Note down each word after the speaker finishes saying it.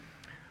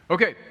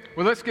Okay,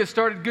 well, let's get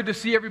started. Good to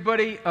see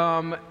everybody.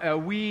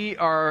 We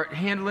are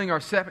handling our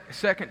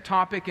second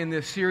topic in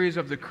this series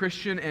of the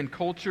Christian and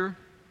culture,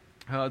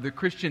 the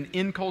Christian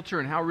in culture,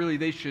 and how really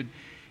they should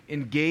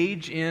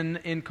engage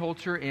in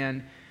culture.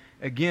 And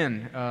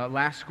again,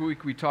 last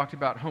week we talked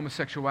about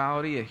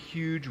homosexuality, a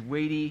huge,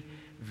 weighty,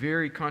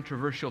 very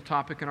controversial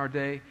topic in our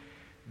day.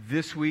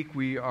 This week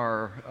we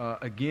are,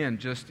 again,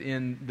 just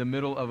in the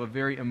middle of a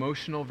very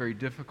emotional, very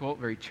difficult,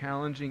 very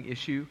challenging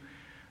issue.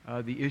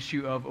 The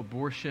issue of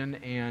abortion,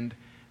 and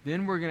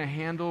then we're going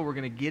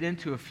to get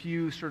into a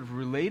few sort of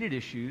related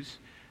issues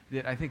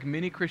that I think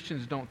many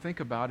Christians don't think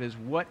about, is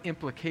what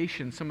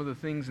implications some of the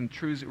things and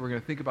truths that we're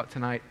going to think about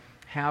tonight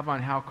have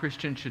on how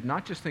Christians should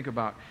not just think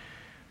about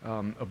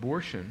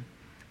abortion,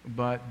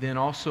 but then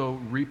also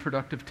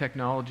reproductive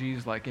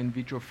technologies like in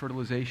vitro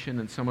fertilization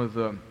and some of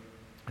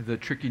the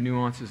tricky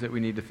nuances that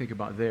we need to think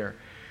about there.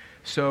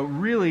 So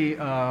really,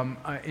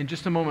 in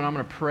just a moment, I'm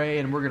going to pray,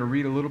 and we're going to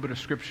read a little bit of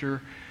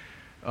Scripture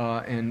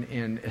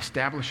and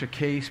establish a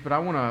case, but I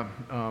want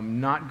to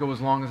not go as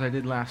long as I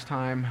did last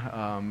time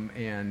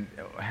and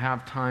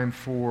have time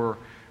for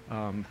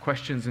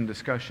questions and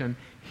discussion.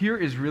 Here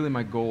is really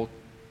my goal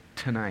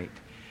tonight,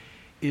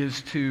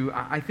 is to,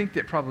 I think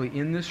that probably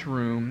in this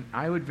room,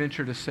 I would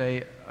venture to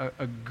say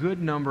a good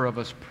number of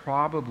us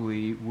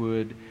probably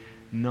would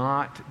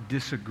not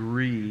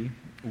disagree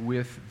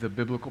with the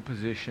biblical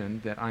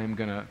position that I am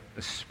going to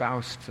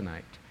espouse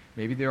tonight.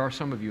 Maybe there are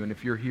some of you, and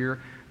if you're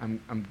here,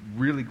 I'm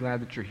really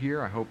glad that you're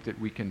here. I hope that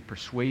we can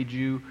persuade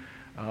you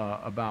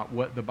about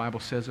what the Bible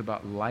says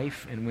about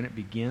life and when it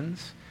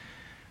begins.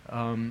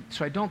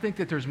 So I don't think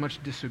that there's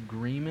much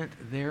disagreement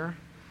there.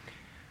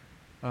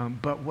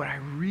 But what I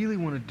really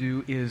want to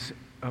do is,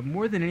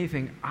 more than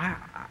anything,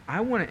 I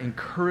want to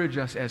encourage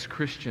us as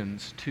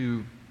Christians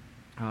to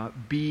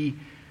be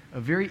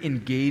very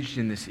engaged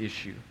in this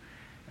issue.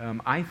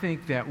 I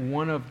think that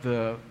one of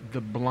the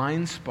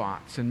blind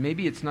spots, and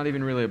maybe it's not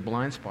even really a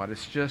blind spot,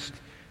 it's just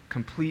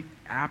complete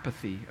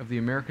apathy of the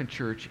American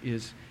church,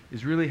 is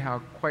really how,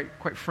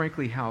 quite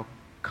frankly, how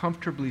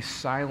comfortably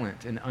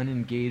silent and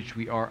unengaged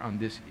we are on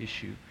this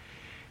issue.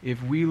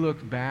 If we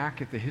look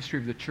back at the history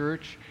of the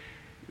church,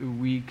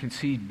 we can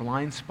see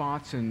blind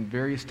spots in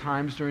various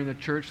times during the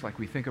church, like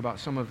we think about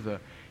some of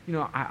the,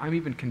 I'm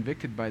even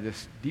convicted by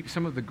this,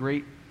 some of the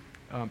great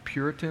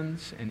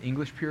Puritans and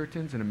English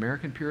Puritans and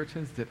American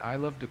Puritans that I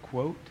love to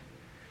quote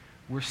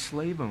were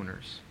slave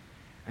owners.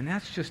 And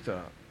that's just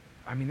a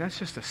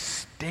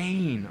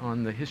stain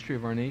on the history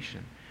of our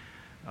nation.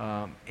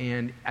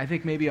 And I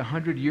think maybe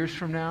 100 years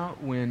from now,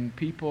 when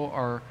people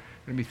are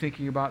going to be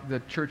thinking about the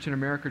church in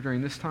America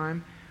during this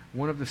time,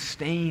 one of the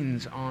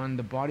stains on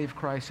the body of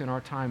Christ in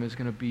our time is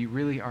going to be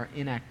really our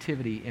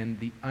inactivity and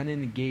the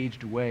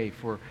unengaged way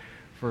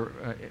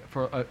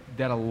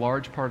that a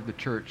large part of the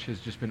church has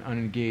just been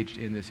unengaged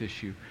in this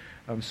issue.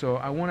 So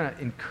I want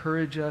to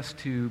encourage us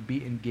to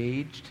be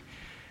engaged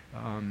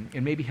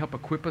and maybe help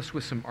equip us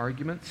with some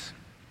arguments.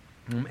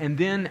 And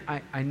then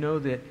I know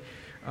that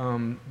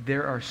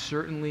there are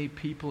certainly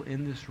people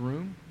in this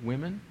room,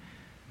 women,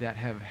 that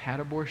have had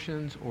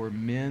abortions, or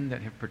men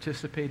that have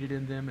participated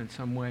in them in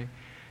some way,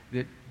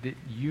 that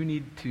you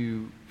need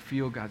to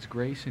feel God's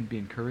grace and be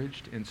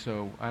encouraged. And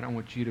so I don't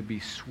want you to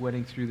be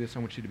sweating through this. I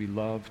want you to be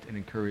loved and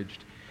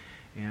encouraged.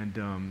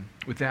 And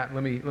with that,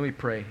 let me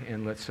pray,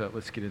 and let's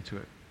get into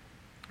it.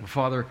 Well,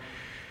 Father,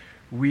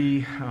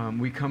 we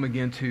come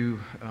again to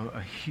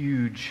a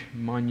huge,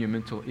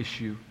 monumental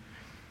issue,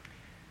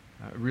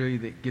 really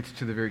that gets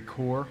to the very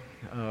core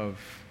of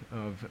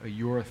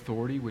your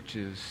authority, which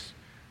is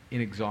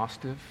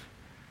inexhaustive,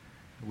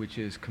 which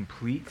is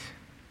complete,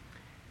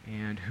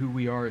 and who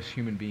we are as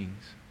human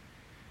beings.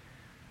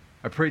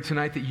 I pray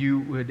tonight that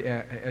you would,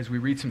 as we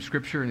read some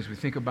Scripture and as we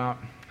think about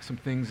some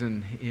things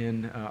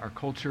in our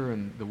culture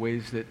and the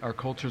ways that our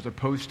culture is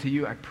opposed to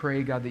you, I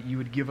pray, God, that you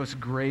would give us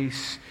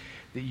grace,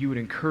 that you would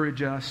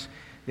encourage us,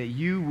 that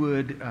you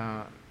would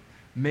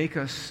make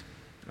us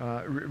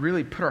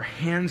really put our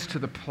hands to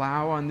the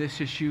plow on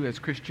this issue as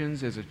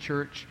Christians, as a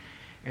church,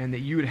 and that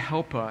you would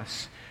help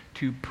us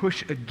to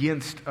push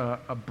against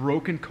a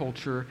broken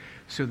culture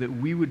so that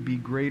we would be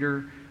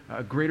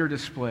a greater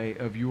display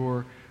of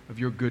your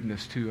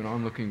goodness to an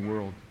onlooking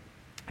world.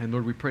 And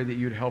Lord, we pray that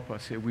you would help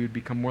us, that we would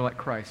become more like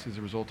Christ as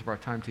a result of our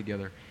time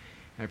together.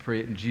 And I pray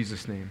it in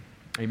Jesus' name.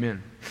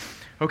 Amen.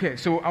 Okay,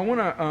 so I want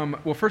to,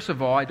 well, first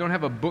of all, I don't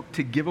have a book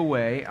to give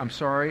away. I'm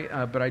sorry,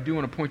 but I do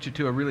want to point you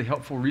to a really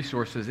helpful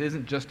resource. It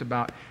isn't just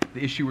about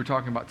the issue we're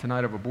talking about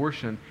tonight of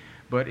abortion,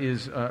 but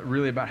is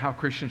really about how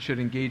Christians should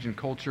engage in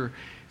culture.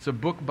 It's a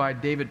book by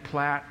David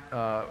Platt,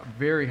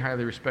 very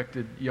highly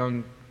respected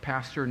young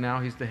pastor.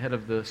 Now he's the head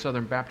of the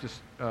Southern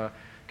Baptist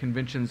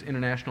Convention's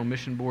International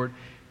Mission Board.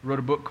 He wrote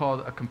a book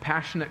called A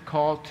Compassionate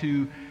Call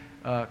to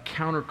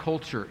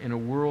Counterculture in a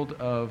World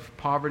of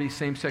Poverty,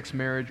 Same-Sex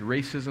Marriage,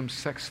 Racism,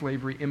 Sex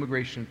Slavery,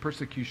 Immigration,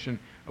 Persecution,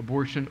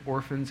 Abortion,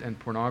 Orphans, and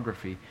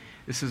Pornography.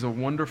 This is a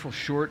wonderful,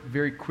 short,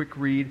 very quick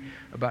read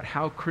about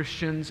how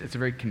Christians, it's a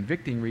very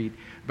convicting read,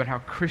 about how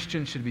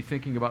Christians should be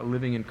thinking about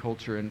living in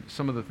culture. And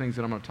some of the things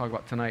that I'm going to talk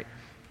about tonight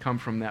come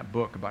from that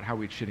book about how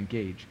we should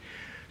engage.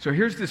 So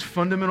here's this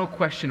fundamental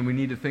question we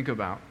need to think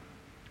about.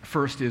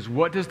 First is,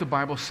 what does the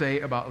Bible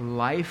say about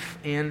life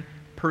and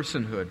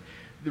personhood?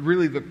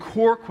 Really, the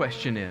core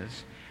question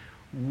is,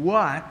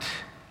 what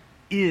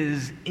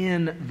is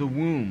in the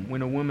womb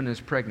when a woman is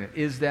pregnant?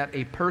 Is that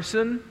a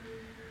person,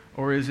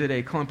 or is it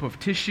a clump of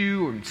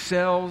tissue or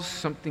cells,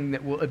 something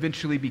that will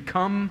eventually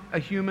become a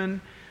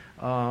human?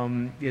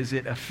 Is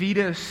it a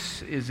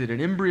fetus? Is it an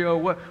embryo?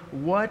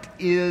 What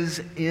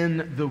is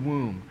in the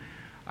womb?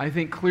 I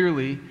think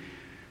clearly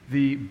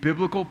the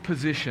biblical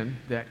position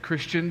that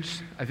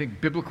Christians, I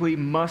think biblically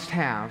must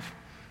have,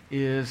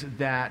 is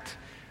that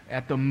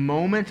at the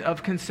moment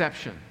of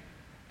conception,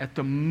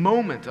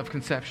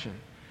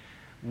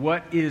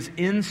 what is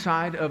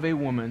inside of a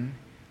woman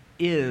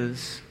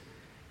is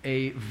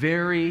a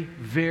very,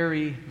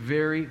 very,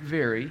 very,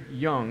 very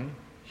young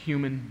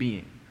human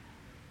being.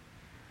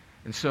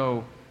 And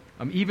so,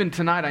 even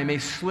tonight I may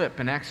slip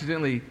and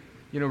accidentally,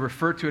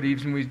 refer to it,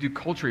 even when we do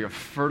culture, a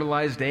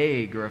fertilized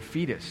egg or a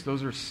fetus.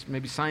 Those are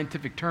maybe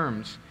scientific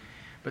terms.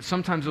 But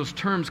sometimes those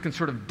terms can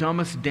sort of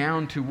dumb us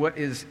down to what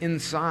is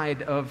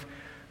inside of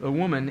a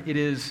woman. It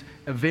is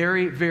a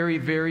very, very,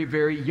 very,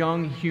 very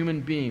young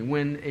human being.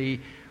 When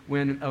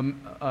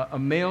a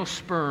male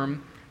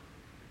sperm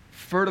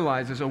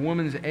fertilizes a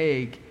woman's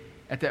egg,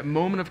 at that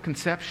moment of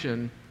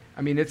conception,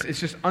 it's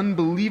just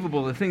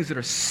unbelievable the things that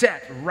are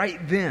set right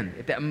then,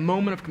 at that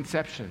moment of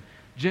conception.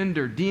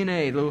 Gender,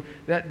 DNA,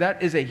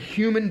 that is a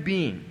human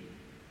being.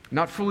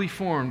 Not fully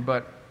formed,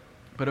 but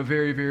a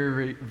very, very,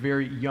 very,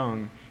 very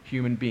young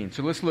human being.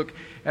 So let's look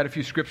at a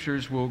few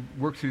scriptures. We'll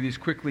work through these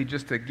quickly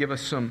just to give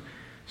us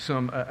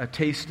a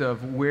taste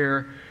of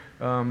where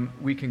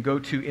we can go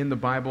to in the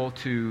Bible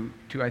to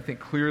I think,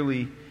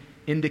 clearly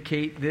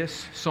indicate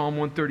this. Psalm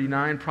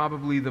 139,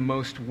 probably the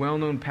most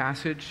well-known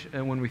passage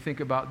when we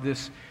think about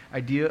this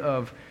idea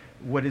of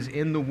what is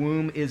in the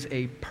womb is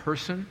a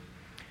person.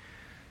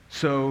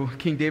 So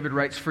King David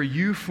writes, "For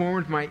you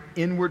formed my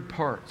inward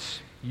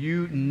parts.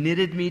 You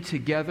knitted me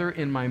together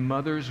in my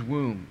mother's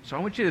womb." So I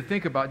want you to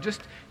think about,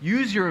 just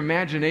use your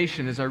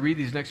imagination as I read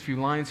these next few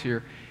lines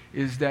here,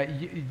 is that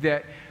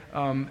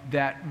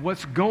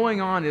what's going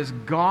on is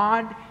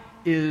God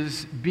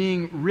is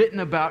being written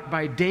about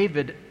by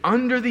David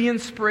under the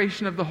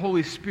inspiration of the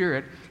Holy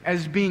Spirit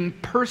as being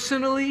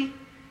personally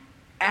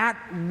at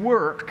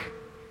work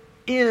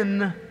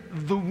in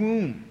the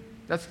womb.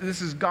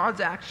 This is God's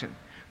action.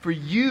 "For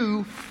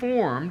you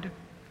formed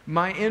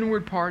my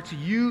inward parts.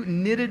 You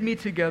knitted me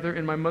together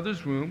in my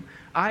mother's womb.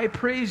 I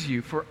praise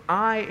you, for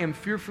I am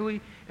fearfully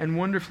and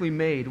wonderfully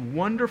made.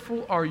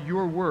 Wonderful are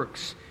your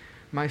works.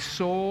 My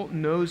soul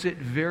knows it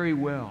very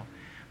well.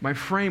 My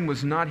frame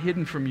was not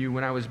hidden from you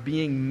when I was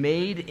being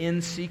made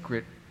in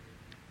secret,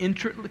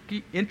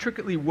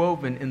 intricately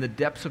woven in the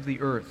depths of the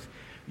earth.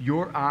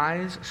 Your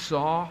eyes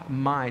saw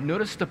my..."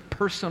 Notice the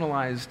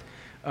personalized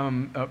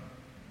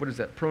what is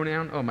that,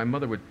 pronoun? Oh, my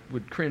mother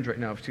would cringe right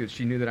now if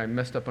she knew that I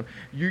messed up on...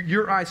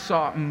 Your eyes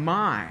saw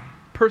my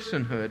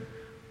personhood,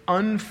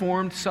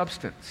 unformed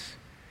substance.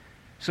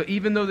 So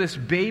even though this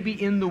baby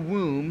in the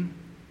womb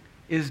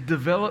is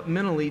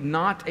developmentally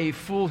not a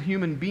full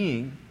human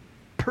being,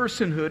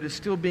 personhood is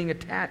still being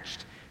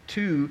attached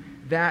to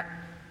that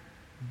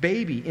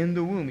baby in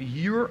the womb.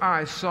 Your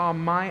eyes saw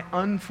my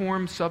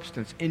unformed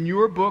substance. In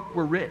your book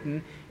were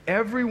written,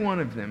 every one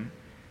of them,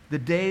 the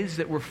days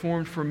that were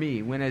formed for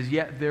me, when as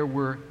yet there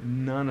were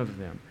none of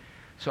them.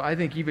 So I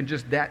think even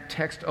just that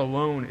text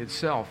alone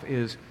itself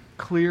is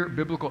clear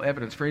biblical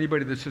evidence for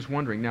anybody that's just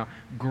wondering. Now,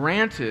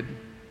 granted,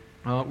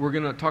 we're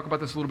going to talk about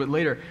this a little bit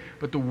later,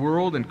 but the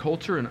world and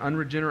culture and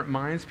unregenerate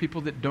minds, people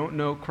that don't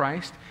know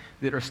Christ,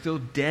 that are still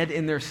dead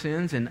in their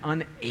sins and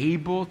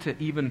unable to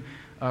even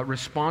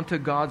respond to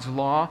God's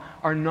law,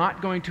 are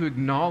not going to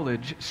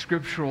acknowledge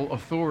scriptural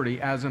authority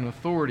as an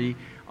authority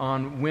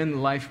on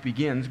when life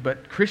begins.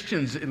 But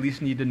Christians at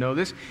least need to know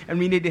this, and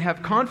we need to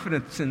have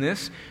confidence in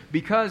this,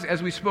 because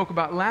as we spoke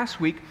about last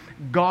week,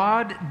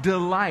 God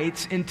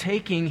delights in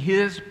taking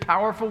His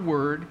powerful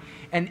word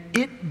and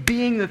it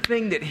being the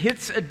thing that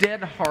hits a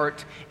dead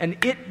heart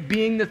and it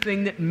being the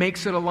thing that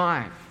makes it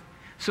alive.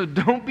 So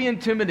don't be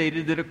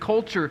intimidated that a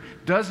culture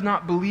does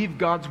not believe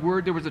God's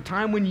word. There was a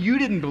time when you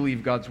didn't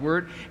believe God's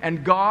word,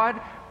 and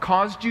God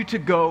caused you to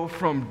go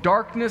from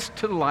darkness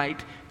to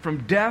light,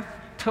 from death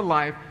to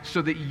life,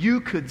 so that you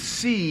could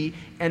see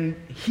and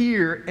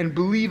hear and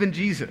believe in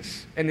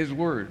Jesus and His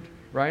word,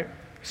 right?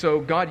 So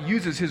God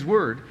uses His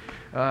word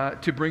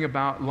to bring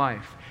about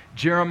life.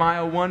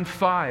 Jeremiah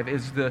 1:5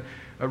 is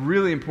a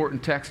really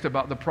important text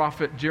about the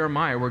prophet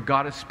Jeremiah, where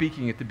God is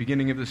speaking at the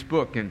beginning of this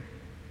book. And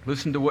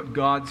listen to what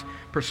God's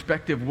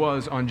perspective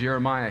was on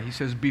Jeremiah. He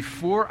says,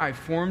 "Before I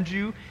formed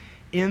you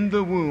in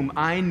the womb,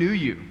 I knew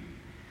you."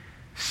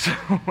 So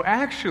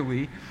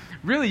actually,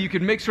 really, you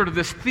could make sort of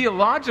this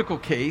theological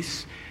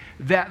case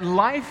that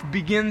life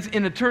begins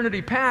in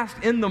eternity past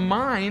in the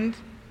mind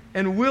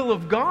and will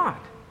of God.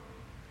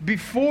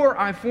 Before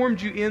I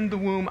formed you in the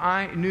womb,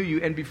 I knew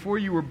you. And before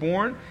you were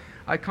born,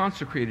 I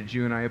consecrated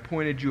you, and I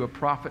appointed you a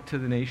prophet to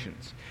the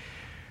nations.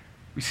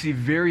 We see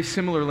very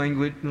similar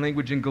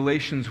language in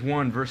Galatians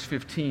 1, verse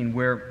 15,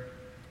 where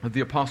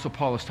the Apostle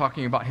Paul is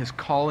talking about his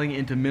calling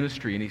into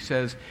ministry. And he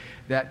says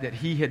that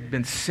he had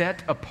been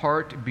set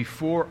apart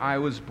before I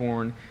was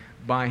born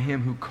by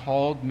him who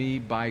called me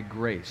by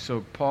grace.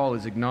 So Paul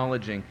is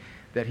acknowledging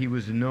that he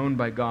was known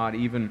by God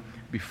even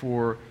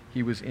before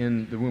he was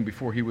in the womb,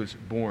 before he was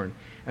born.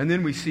 And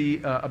then we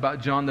see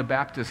about John the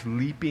Baptist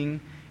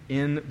leaping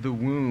in the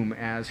womb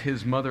as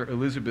his mother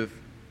Elizabeth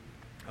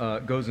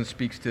goes and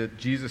speaks to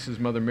Jesus'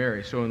 mother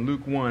Mary. So in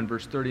Luke 1,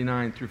 verse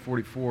 39 through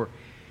 44,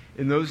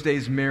 in those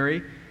days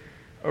Mary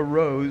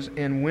arose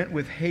and went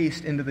with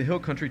haste into the hill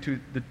country to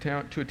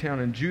a town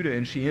in Judah,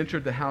 and she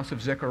entered the house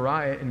of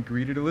Zechariah and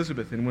greeted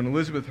Elizabeth. And when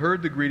Elizabeth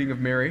heard the greeting of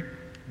Mary,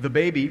 the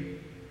baby,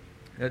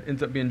 that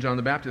ends up being John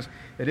the Baptist,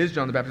 that is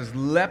John the Baptist,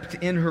 leapt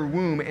in her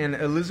womb, and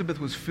Elizabeth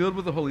was filled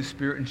with the Holy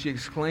Spirit, and she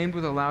exclaimed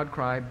with a loud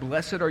cry,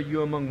 "Blessed are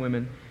you among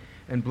women,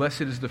 and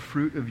blessed is the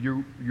fruit of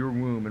your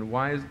womb. And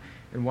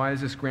why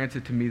is this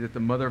granted to me, that the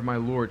mother of my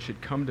Lord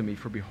should come to me?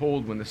 For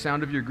behold, when the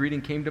sound of your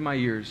greeting came to my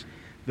ears,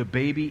 the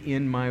baby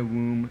in my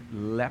womb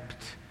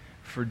leapt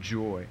for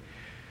joy."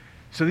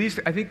 So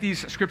I think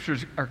these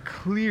scriptures are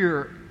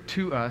clear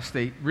to us.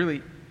 They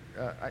really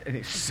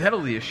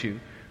settle the issue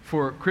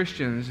for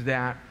Christians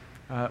that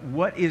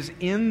what is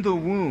in the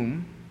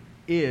womb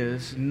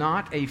is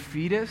not a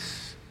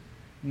fetus,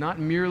 not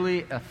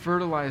merely a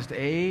fertilized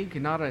egg,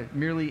 not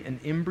merely an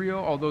embryo,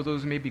 although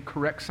those may be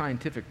correct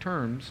scientific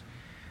terms,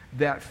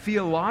 that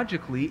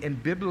theologically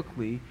and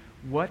biblically,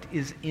 what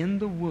is in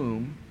the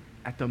womb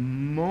at the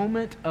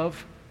moment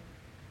of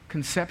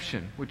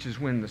conception, which is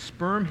when the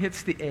sperm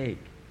hits the egg,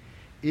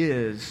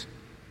 is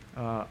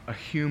a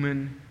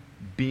human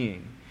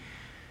being.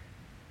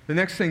 The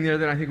next thing there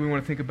that I think we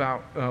want to think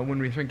about when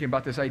we're thinking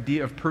about this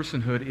idea of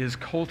personhood is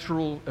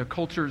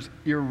culture's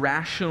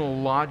irrational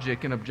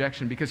logic and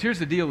objection. Because here's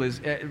the deal: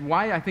 is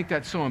why I think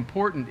that's so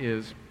important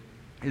is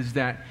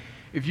that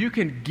if you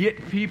can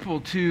get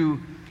people to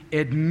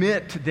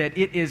admit that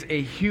it is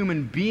a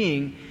human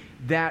being,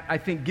 that I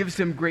think gives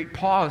them great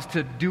pause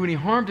to do any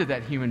harm to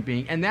that human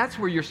being. And that's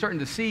where you're starting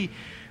to see,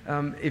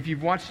 if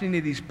you've watched any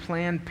of these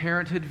Planned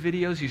Parenthood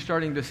videos, you're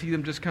starting to see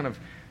them just kind of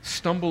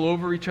stumble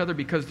over each other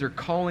because they're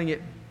calling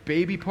it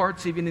baby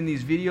parts, even in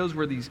these videos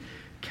where these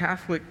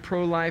Catholic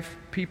pro-life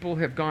people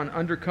have gone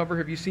undercover.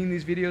 Have you seen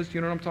these videos? Do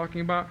you know what I'm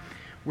talking about?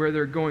 Where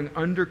they're going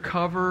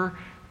undercover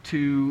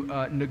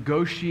to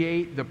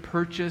negotiate the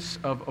purchase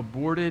of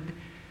aborted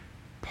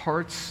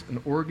parts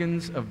and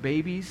organs of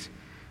babies.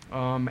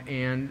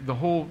 And the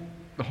whole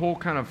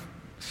kind of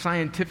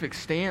scientific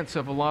stance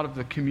of a lot of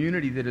the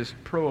community that is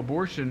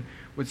pro-abortion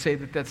would say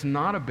that that's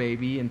not a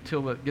baby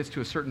until it gets to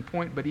a certain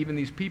point. But even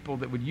these people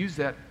that would use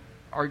that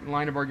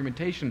line of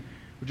argumentation,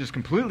 which is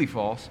completely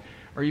false,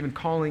 are even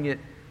calling it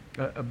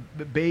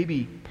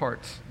baby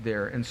parts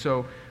there. And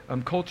so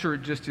culture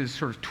just is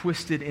sort of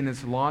twisted in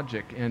its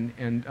logic,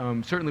 and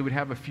certainly would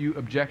have a few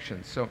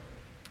objections. So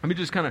let me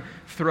just kind of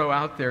throw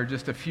out there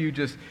just a few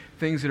just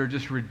things that are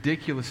just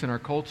ridiculous in our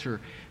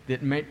culture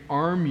that might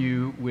arm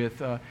you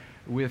with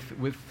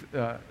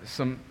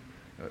some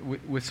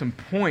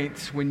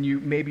points when you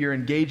maybe are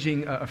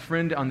engaging a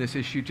friend on this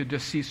issue, to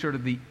just see sort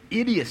of the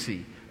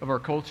idiocy of our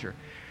culture.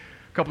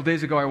 A couple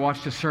days ago, I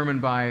watched a sermon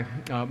by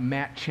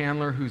Matt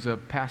Chandler, who's a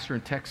pastor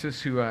in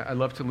Texas, who I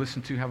love to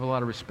listen to, have a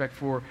lot of respect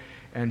for.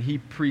 And he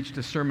preached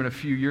a sermon a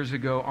few years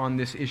ago on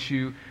this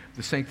issue,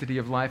 the sanctity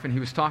of life. And he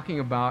was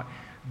talking about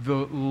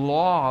the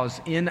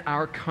laws in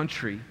our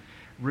country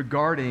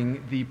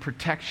regarding the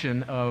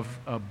protection of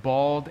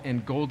bald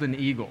and golden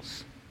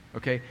eagles,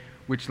 okay?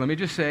 Which, let me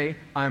just say,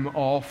 I'm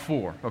all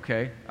for,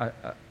 okay?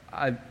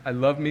 I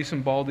love me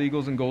some bald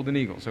eagles and golden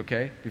eagles,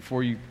 okay?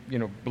 Before you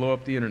blow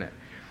up the internet.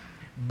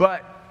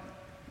 But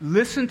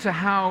listen to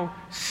how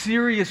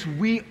serious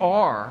we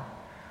are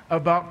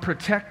about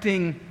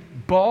protecting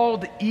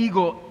bald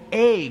eagle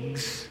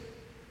eggs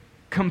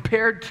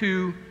compared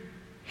to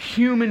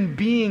human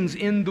beings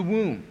in the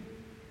womb.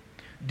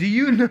 Do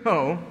you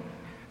know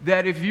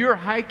that if you're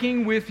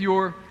hiking with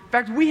in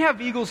fact, we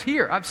have eagles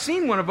here. I've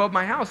seen one above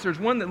my house. There's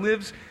one that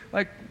lives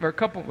or a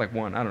couple,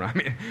 one, I don't know. I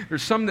mean,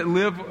 there's some that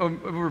live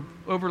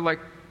over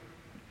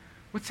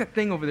what's that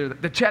thing over there?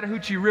 The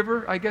Chattahoochee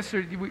River, I guess.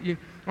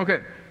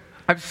 Okay.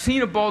 I've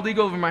seen a bald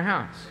eagle over my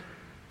house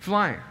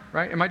flying,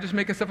 right? Am I just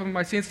making stuff up? Am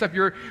I seeing stuff?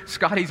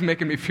 Scotty's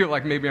making me feel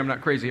like maybe I'm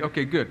not crazy.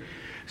 Okay, good.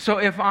 So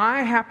if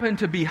I happen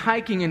to be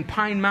hiking in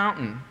Pine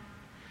Mountain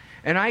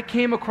and I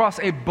came across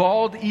a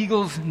bald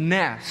eagle's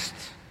nest,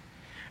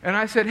 and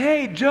I said,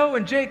 "Hey, Joe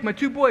and Jake, my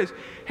two boys,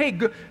 hey,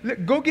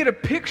 go get a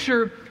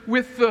picture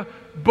with the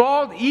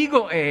bald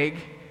eagle egg,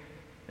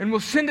 and we'll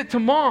send it to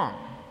Mom."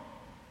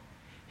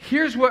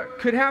 Here's what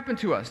could happen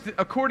to us.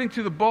 According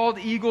to the Bald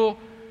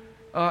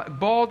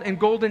and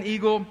Golden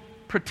Eagle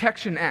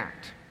Protection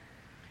Act,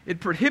 it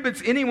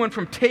prohibits anyone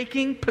from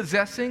taking,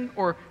 possessing,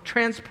 or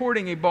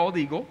transporting a bald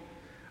eagle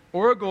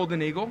or a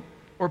golden eagle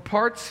or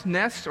parts,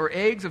 nests, or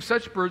eggs of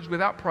such birds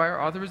without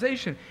prior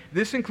authorization.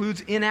 This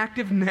includes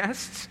inactive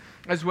nests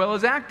as well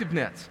as active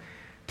nests.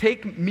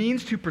 take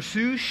means to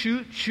pursue,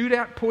 shoot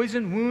at,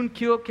 poison, wound,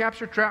 kill,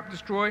 capture, trap,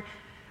 destroy,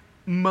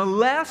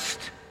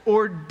 molest,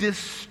 or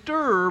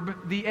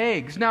disturb the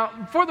eggs.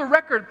 Now, for the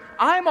record,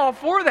 I'm all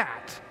for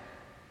that.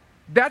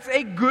 That's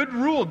a good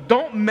rule.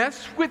 Don't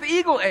mess with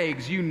eagle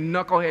eggs, you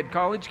knucklehead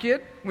college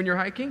kid, when you're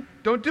hiking.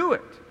 Don't do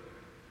it.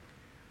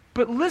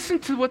 But listen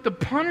to what the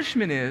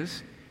punishment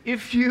is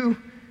if you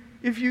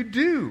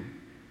do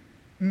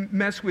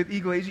mess with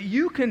eagle eggs.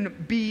 You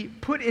can be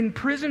put in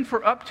prison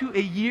for up to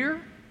a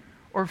year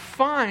or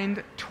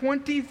fined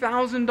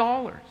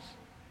 $20,000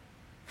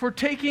 for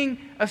taking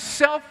a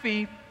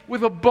selfie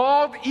with a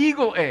bald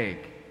eagle egg.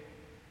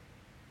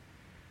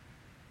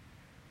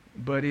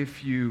 But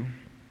if you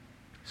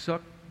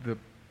suck the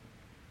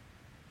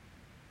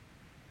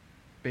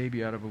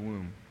baby out of a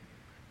womb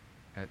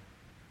at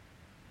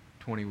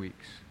 20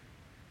 weeks,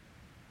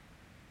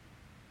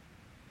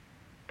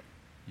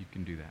 you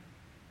can do that.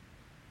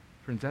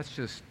 Friends, that's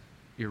just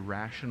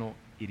irrational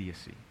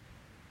idiocy,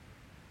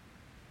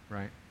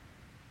 right?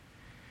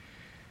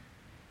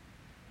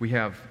 We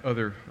have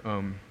other,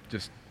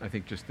 just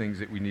things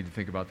that we need to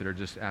think about that are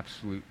just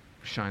absolute,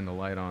 shine the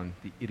light on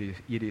the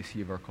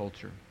idiocy of our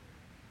culture.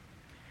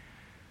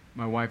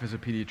 My wife is a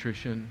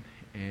pediatrician,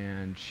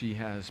 and she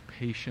has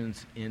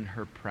patients in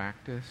her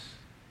practice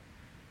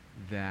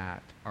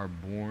that are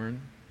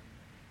born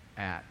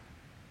at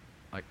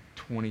like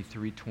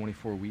 23,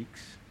 24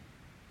 weeks.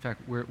 In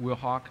fact, Will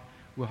Hawk,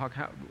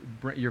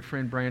 your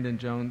friend Brandon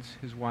Jones,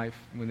 his wife,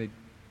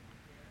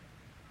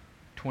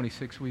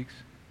 26 weeks?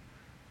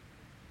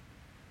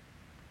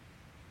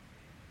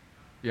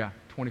 Yeah,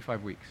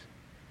 25 weeks.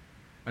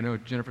 I know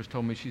Jennifer's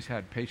told me she's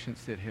had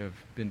patients that have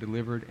been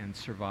delivered and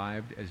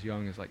survived as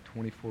young as like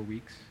 24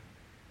 weeks.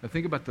 Now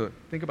think about the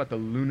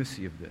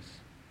lunacy of this,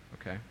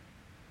 okay?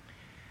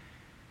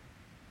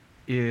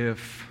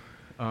 If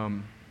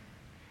a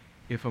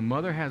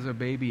mother has a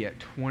baby at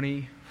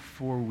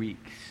 24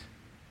 weeks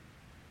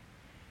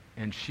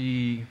and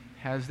she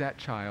has that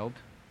child,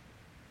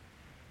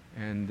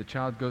 and the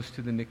child goes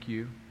to the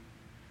NICU,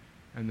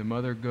 and the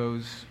mother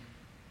goes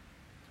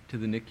to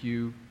the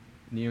NICU,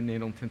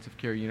 neonatal intensive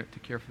care unit, to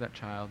care for that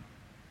child,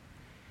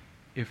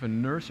 if a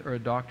nurse or a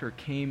doctor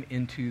came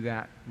into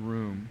that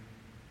room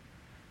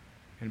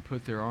and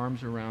put their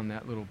arms around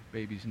that little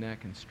baby's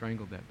neck and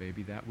strangled that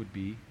baby, that would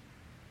be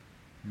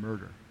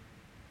murder.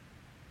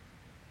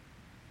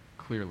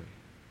 Clearly.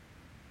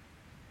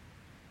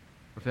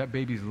 If that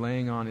baby's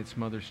laying on its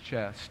mother's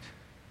chest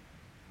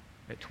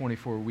at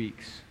 24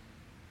 weeks,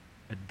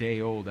 a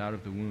day old out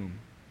of the womb,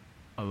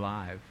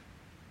 alive,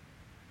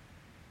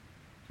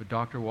 if a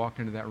doctor walked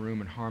into that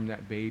room and harmed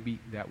that baby,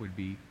 that would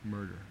be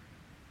murder.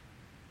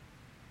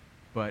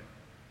 But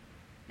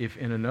if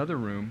in another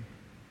room,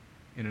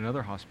 in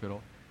another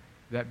hospital,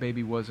 that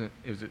baby wasn't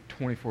at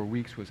 24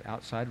 weeks, wasn't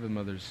outside of the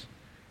mother's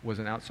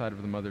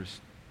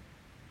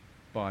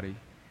body,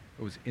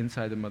 it was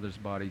inside the mother's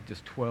body,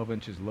 just 12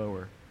 inches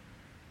lower,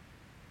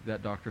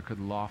 that doctor could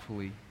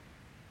lawfully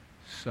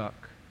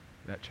suck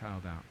that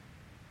child out.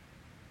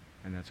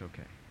 And that's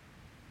okay.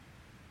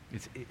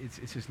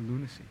 It's just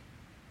lunacy.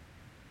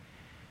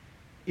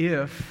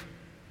 If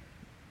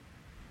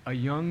a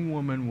young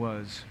woman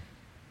was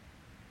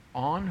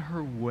on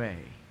her way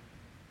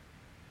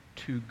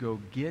to go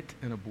get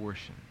an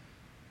abortion,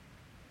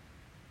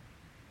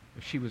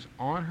 if she was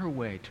on her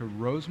way to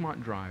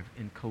Rosemont Drive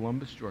in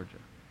Columbus, Georgia,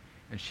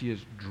 and she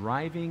is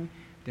driving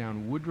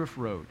down Woodruff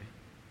Road,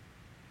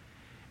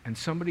 and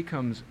somebody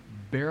comes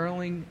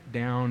barreling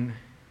down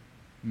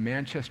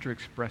Manchester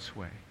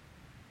Expressway,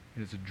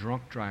 and is a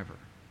drunk driver,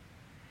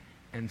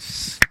 and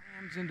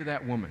slams into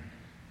that woman,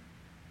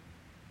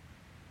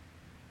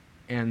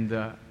 and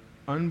the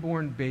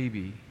unborn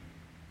baby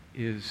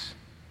is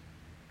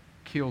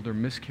killed or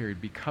miscarried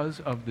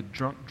because of the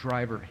drunk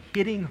driver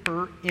hitting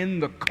her in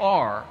the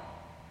car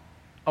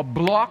a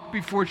block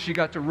before she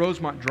got to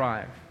Rosemont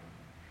Drive,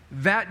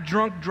 that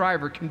drunk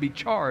driver can be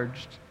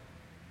charged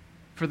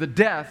for the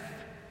death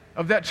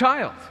of that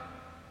child.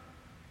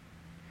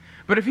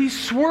 But if he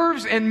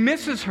swerves and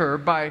misses her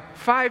by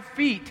 5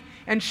 feet,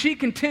 and she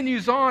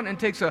continues on and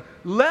takes a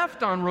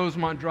left on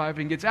Rosemont Drive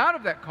and gets out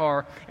of that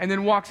car and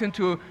then walks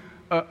into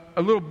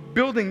a little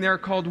building there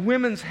called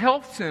Women's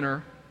Health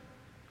Center,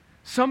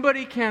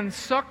 somebody can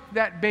suck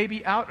that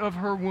baby out of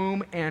her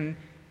womb and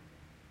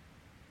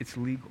it's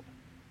legal.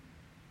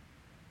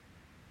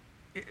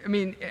 I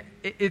mean,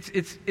 it's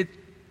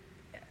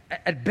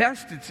at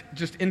best it's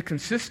just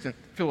inconsistent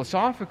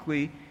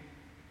philosophically.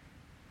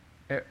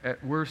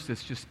 At worst,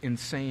 it's just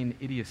insane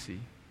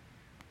idiocy.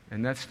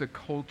 And that's the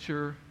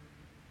culture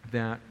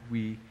that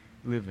we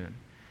live in.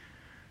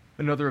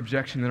 Another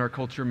objection that our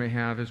culture may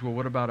have is, well,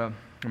 what about a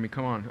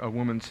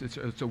woman's,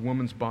 it's a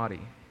woman's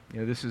body. You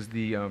know, this is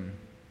the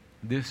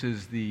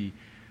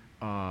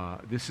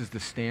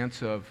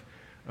stance of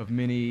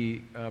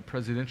many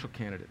presidential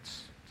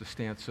candidates. It's the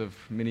stance of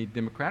many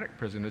Democratic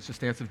presidents. It's the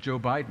stance of Joe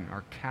Biden,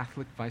 our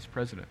Catholic vice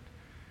president,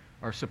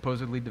 our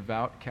supposedly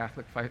devout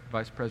Catholic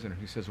vice president,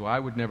 who says, well, I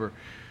would never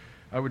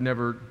I would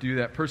never do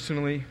that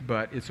personally,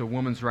 but it's a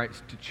woman's right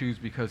to choose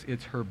because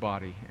it's her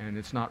body, and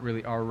it's not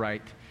really our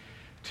right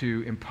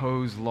to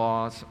impose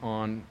laws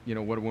on,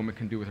 what a woman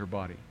can do with her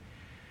body.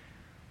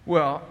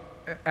 Well,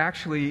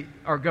 actually,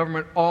 our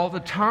government all the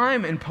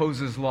time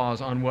imposes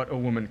laws on what a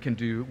woman can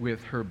do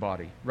with her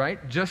body,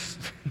 right?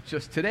 Just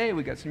today,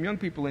 we got some young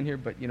people in here,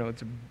 but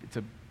it's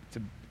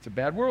a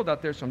bad world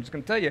out there. So I'm just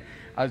going to tell you,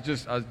 I was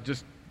just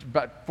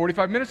about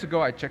 45 minutes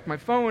ago, I checked my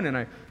phone and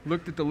I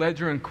looked at the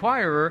Ledger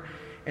Inquirer,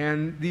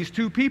 and these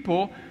two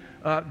people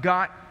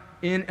got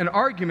in an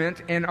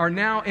argument and are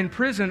now in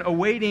prison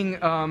awaiting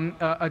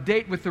a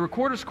date with the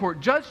Recorder's Court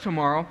judge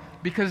tomorrow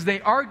because they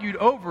argued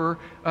over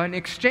an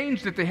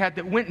exchange that they had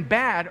that went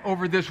bad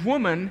over this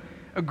woman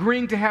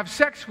agreeing to have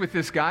sex with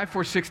this guy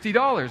for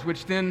 $60,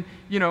 which then,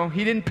 he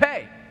didn't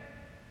pay.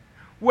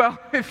 Well,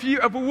 if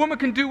a woman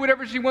can do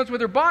whatever she wants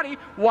with her body,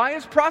 why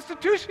is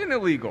prostitution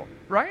illegal,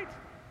 right?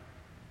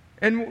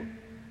 And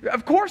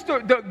of course,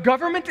 the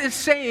government is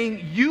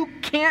saying you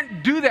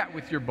can't do that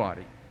with your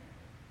body.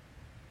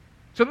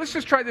 So let's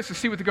just try this to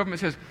see what the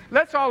government says.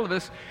 Let's all of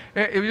us,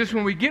 just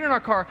when we get in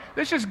our car,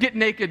 let's just get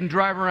naked and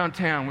drive around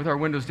town with our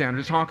windows down and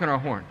just honking our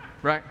horn,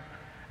 right?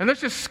 And let's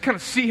just kind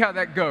of see how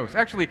that goes.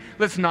 Actually,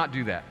 let's not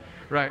do that,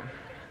 right?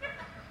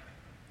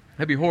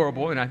 That'd be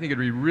horrible, and I think it'd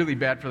be really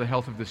bad for the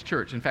health of this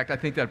church. In fact, I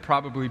think that'd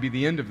probably be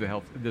the end of the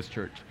health of this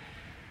church.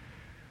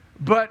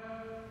 But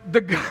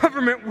the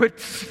government would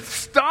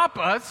stop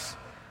us,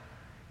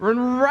 or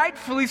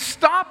rightfully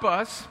stop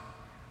us,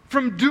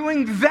 from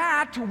doing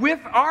that with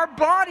our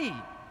body.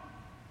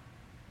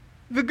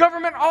 The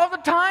government all the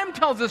time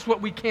tells us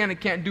what we can and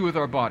can't do with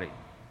our body.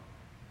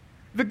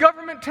 The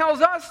government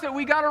tells us that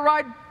we got to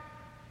ride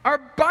our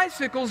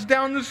bicycles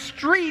down the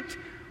street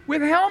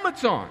with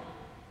helmets on.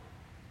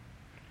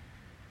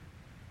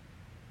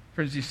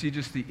 Friends, do you see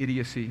just the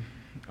idiocy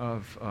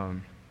of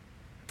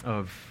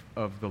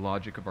the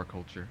logic of our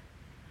culture?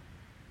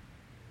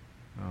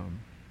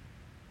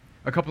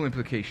 A couple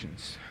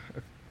implications.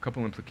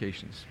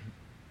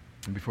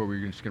 And before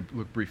we're just going to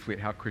look briefly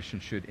at how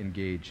Christians should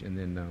engage, and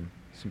then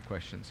some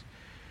questions.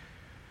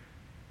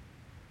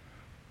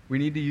 We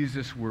need to use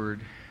this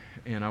word,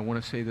 and I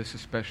want to say this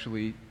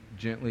especially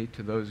gently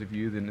to those of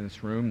you in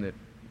this room that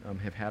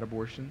have had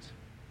abortions.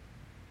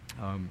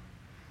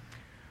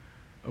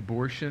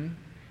 Abortion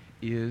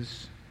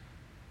is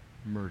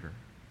murder.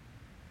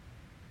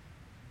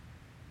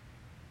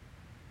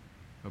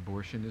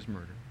 Abortion is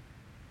murder.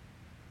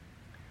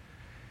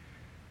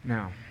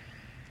 Now,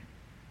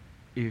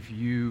 if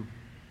you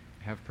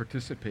have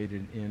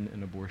participated in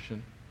an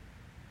abortion,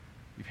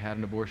 you've had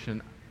an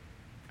abortion,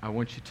 I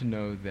want you to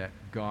know that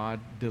God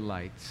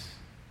delights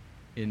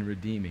in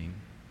redeeming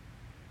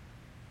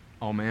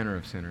all manner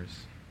of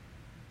sinners,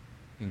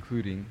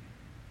 including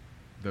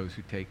those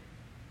who take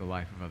the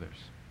life of others.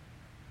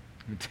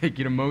 I'm going to take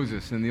you to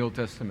Moses in the Old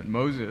Testament.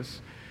 Moses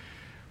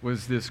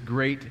was this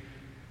great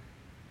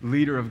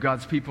leader of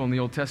God's people in the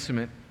Old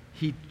Testament.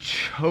 He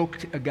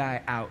choked a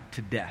guy out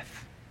to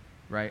death,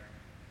 right?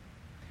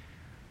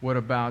 What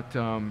about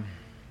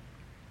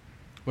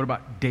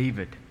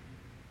David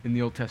in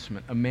the Old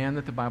Testament? A man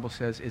that the Bible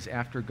says is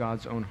after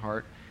God's own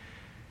heart,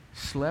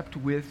 slept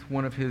with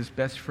one of his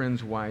best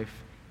friend's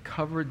wife,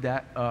 covered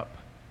that up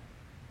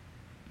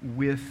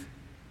with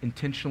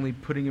intentionally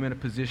putting him in a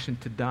position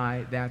to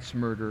die. That's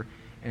murder.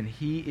 And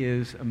he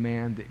is a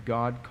man that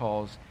God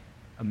calls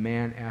a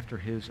man after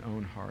his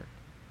own heart.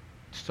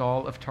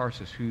 Saul of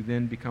Tarsus, who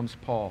then becomes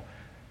Paul,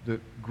 the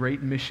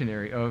great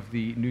missionary of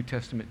the New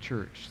Testament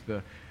church,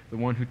 the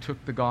one who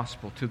took the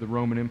gospel to the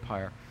Roman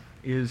Empire,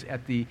 is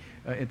at the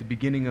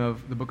beginning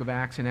of the book of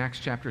Acts, in Acts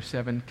chapter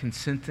 7,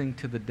 consenting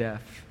to the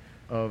death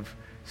of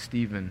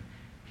Stephen.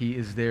 He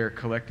is there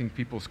collecting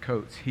people's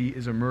coats. He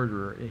is a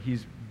murderer.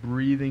 He's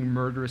breathing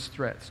murderous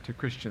threats to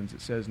Christians,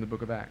 it says in the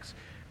book of Acts.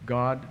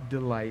 God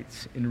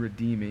delights in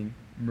redeeming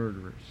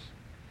murderers.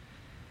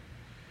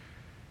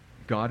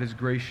 God is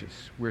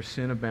gracious. Where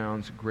sin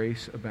abounds,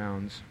 grace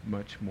abounds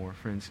much more.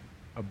 Friends,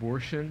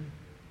 abortion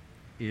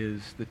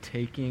is the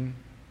taking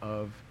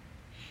of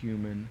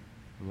human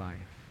life.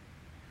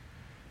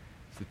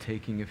 It's the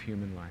taking of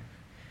human life.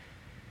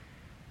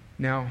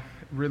 Now,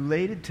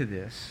 related to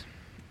this,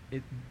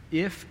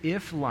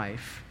 if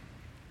life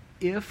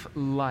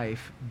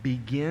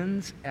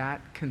begins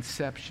at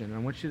conception, I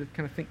want you to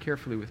kind of think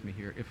carefully with me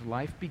here. If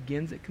life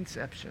begins at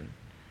conception,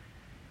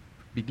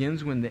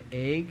 begins when the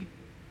egg,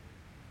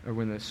 or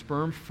when the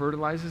sperm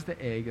fertilizes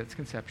the egg, that's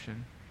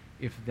conception.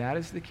 If that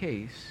is the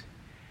case,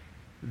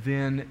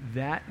 then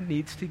that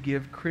needs to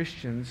give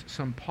Christians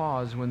some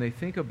pause when they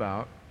think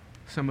about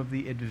some of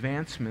the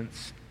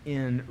advancements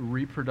in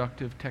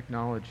reproductive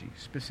technology,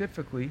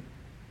 specifically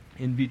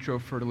in vitro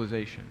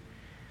fertilization.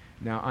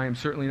 Now, I am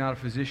certainly not a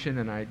physician,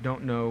 and I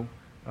don't know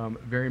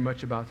very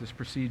much about this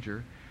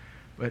procedure,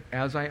 but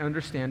as I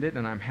understand it,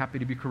 and I'm happy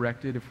to be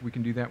corrected if we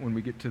can do that when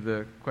we get to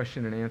the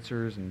question and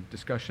answers and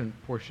discussion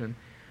portion,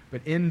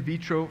 but in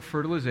vitro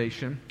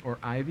fertilization, or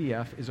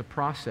IVF, is a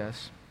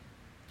process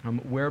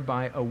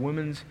whereby a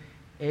woman's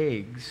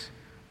eggs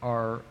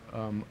are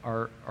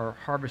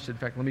harvested. In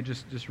fact, let me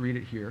just read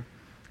it here.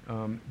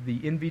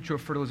 The in vitro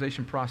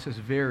fertilization process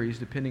varies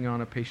depending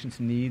on a patient's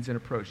needs and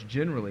approach.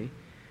 Generally,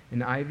 an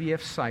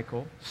IVF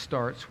cycle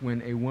starts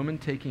when a woman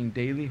taking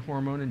daily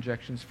hormone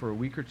injections for a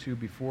week or two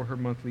before her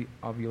monthly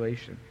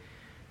ovulation.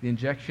 The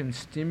injections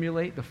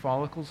stimulate the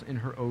follicles in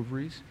her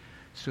ovaries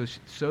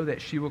so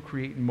that she will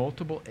create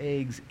multiple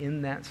eggs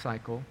in that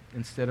cycle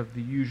instead of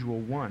the usual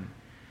one.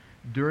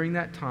 During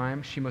that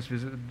time, she must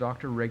visit the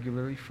doctor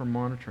regularly for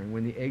monitoring.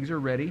 When the eggs are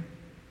ready,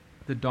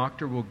 the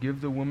doctor will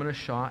give the woman a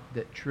shot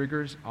that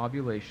triggers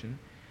ovulation.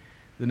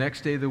 The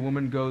next day, the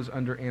woman goes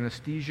under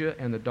anesthesia,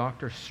 and the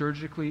doctor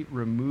surgically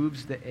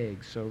removes the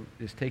eggs, so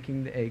is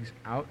taking the eggs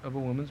out of a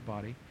woman's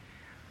body.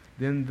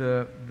 Then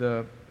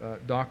the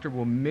doctor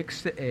will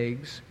mix the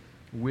eggs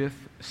with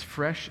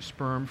fresh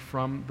sperm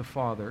from the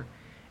father,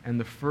 and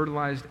the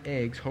fertilized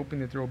eggs, hoping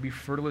that there will be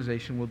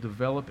fertilization, will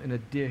develop in a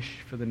dish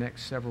for the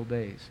next several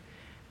days.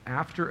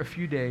 After a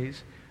few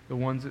days, the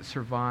ones that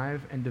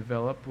survive and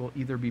develop will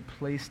either be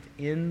placed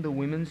in the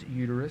women's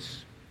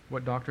uterus,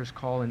 what doctors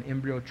call an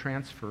embryo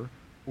transfer,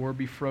 or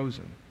be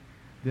frozen.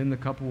 Then the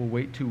couple will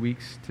wait 2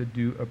 weeks to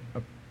do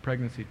a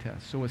pregnancy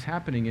test. So what's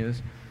happening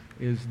is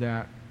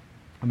that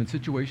in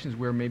situations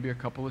where maybe a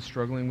couple is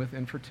struggling with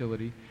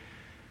infertility,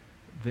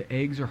 the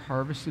eggs are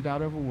harvested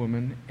out of a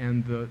woman,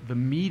 and the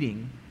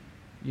meeting,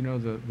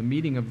 the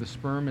meeting of the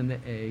sperm and the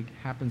egg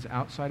happens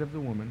outside of the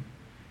woman,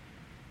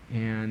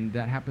 and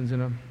that happens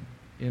in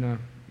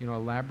a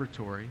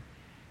laboratory,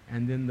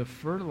 and then the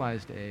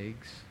fertilized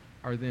eggs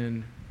are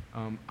then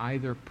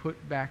either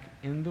put back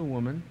in the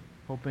woman,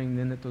 hoping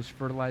then that those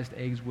fertilized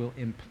eggs will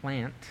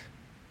implant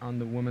on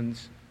the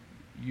woman's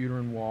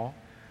uterine wall,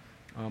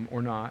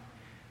 or not,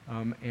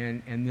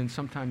 and then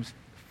sometimes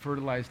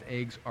fertilized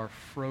eggs are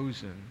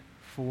frozen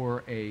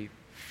for a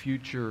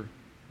future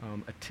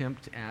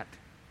attempt at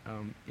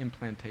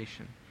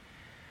implantation.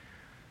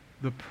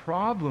 The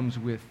problems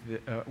with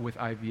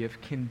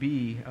IVF can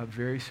be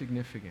very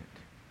significant.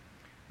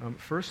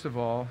 First of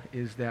all,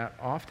 is that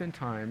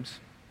oftentimes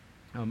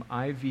when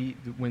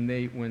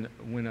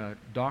a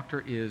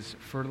doctor is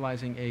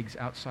fertilizing eggs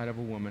outside of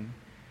a woman,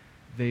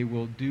 they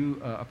will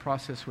do a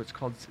process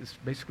it's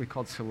basically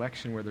called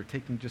selection, where they're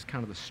taking just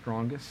kind of the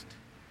strongest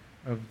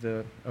of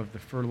the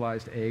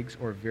fertilized eggs,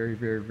 or very,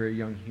 very, very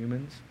young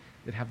humans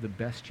that have the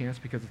best chance,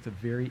 because it's a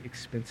very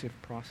expensive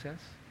process.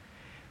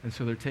 And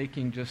so they're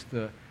taking just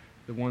the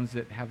ones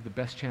that have the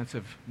best chance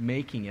of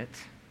making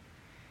it,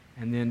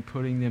 and then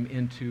putting them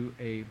into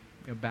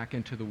back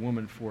into the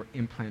woman for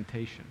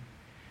implantation.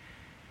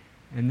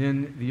 And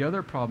then the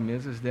other problem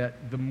is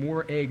that the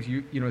more eggs,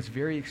 it's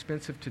very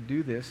expensive to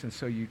do this, and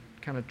so you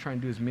kind of try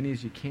and do as many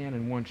as you can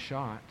in one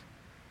shot.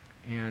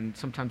 And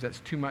sometimes that's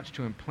too much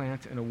to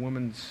implant in a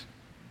woman's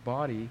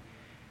body.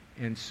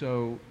 And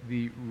so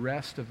the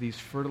rest of these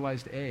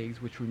fertilized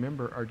eggs, which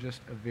remember are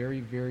just a very,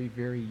 very,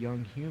 very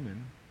young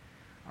human,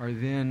 are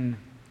then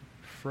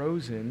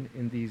frozen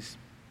in these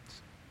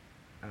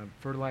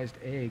fertilized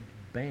egg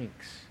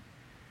banks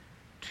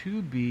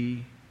to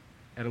be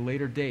at a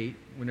later date,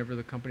 whenever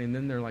the company, and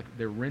then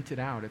they're rented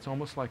out. It's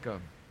almost like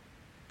a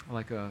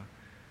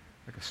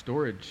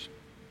storage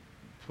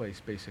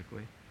place,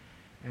 basically.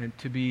 And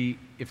to be,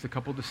 if the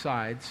couple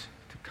decides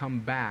to come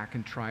back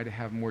and try to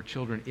have more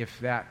children, if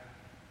that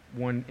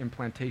one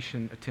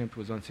implantation attempt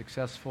was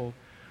unsuccessful,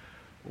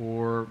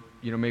 or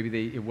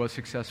maybe it was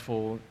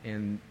successful,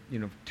 and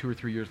 2 or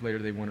 3 years later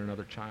they want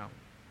another child.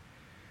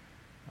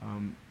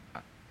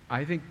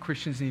 I think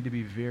Christians need to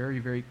be very,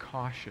 very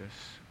cautious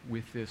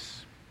with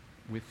this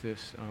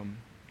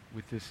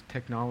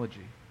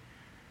technology.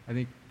 I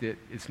think that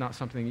it's not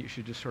something you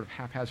should just sort of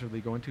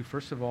haphazardly go into.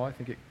 First of all, I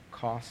think it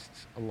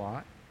costs a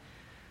lot.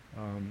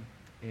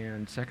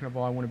 And second of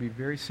all, I want to be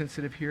very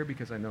sensitive here,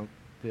 because I know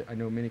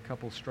many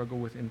couples struggle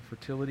with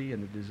infertility,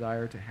 and the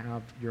desire to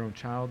have your own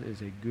child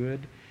is a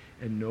good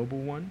and noble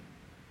one.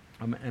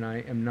 And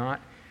I am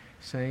not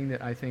saying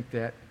that I think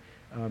that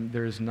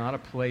there's never a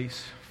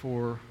place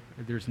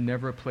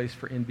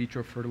for in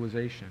vitro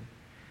fertilization.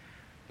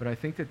 But I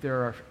think that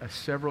there are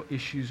several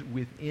issues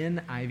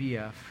within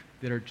IVF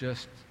that are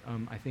just,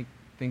 I think,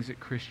 things that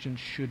Christians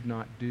should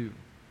not do.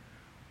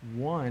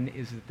 One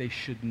is that they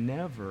should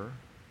never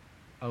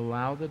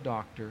allow the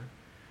doctor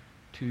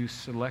to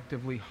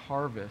selectively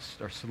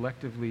harvest or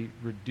selectively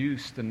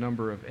reduce the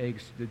number of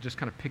eggs, to just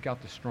kind of pick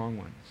out the strong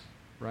ones,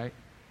 right?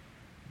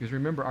 Because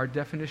remember, our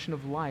definition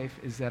of life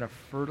is that a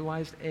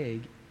fertilized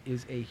egg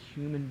is a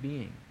human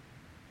being.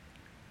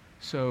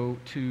 So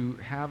to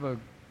have a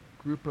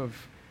group of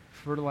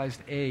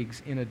fertilized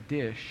eggs in a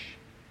dish,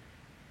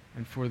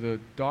 and for the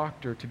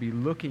doctor to be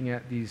looking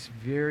at these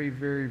very,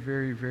 very,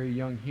 very, very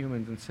young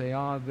humans and say,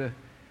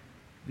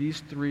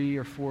 these 3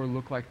 or 4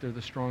 look like they're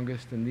the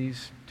strongest, and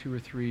these 2 or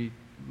 3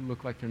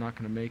 look like they're not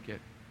going to make it.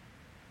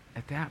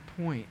 At that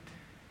point,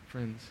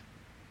 friends,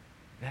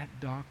 that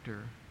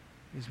doctor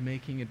is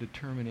making a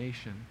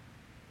determination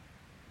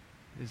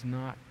that is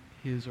not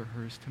his or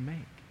hers to make.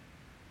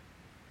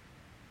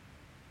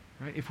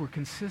 Right? If we're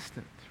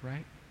consistent,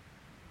 right?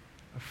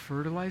 A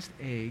fertilized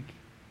egg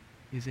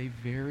is a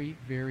very,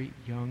 very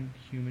young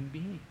human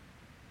being.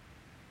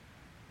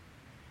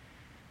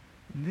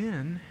 And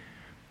then,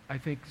 I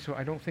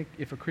don't think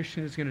if a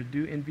Christian is going to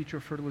do in vitro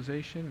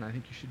fertilization, I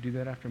think you should do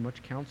that after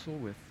much counsel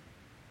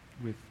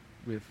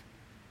with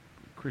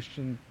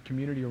Christian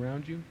community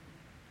around you.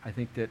 I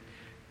think that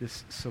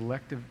this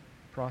selective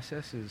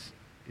process is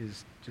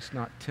just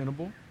not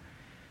tenable.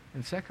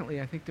 And secondly,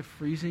 I think the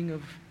freezing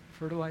of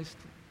fertilized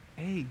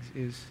eggs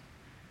is,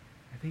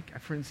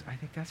 friends, I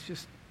think that's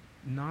just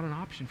not an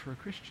option for a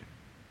Christian.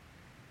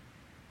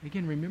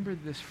 Again, remember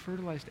this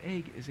fertilized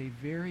egg is a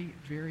very,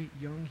 very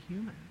young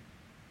human.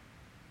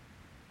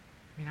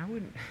 I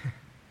wouldn't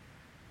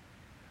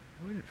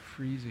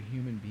freeze a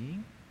human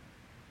being.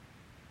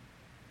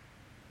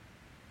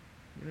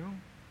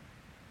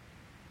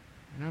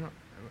 And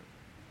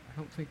I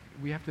don't think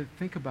we have to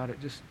think about it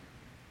just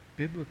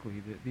biblically,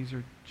 that these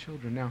are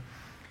children. Now,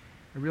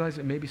 I realize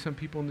that maybe some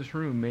people in this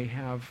room may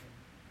have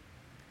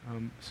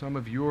some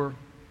of your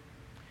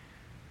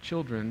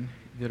children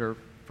that are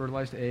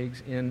fertilized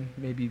eggs in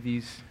maybe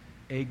these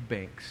egg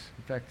banks.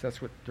 In fact,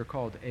 that's what they're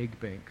called, egg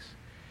banks.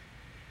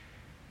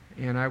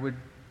 And I would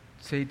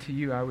say to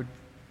you, I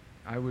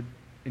would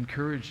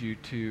encourage you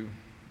to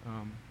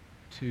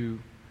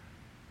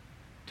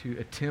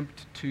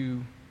attempt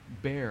to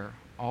bear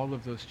all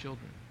of those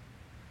children.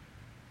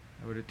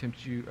 I would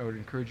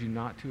encourage you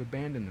not to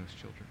abandon those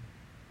children,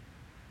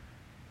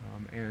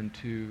 and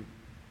to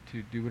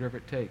do whatever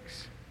it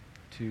takes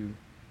to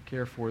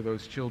care for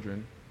those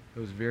children,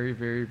 those very,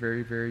 very,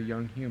 very, very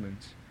young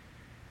humans,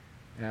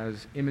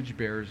 as image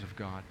bearers of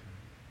God.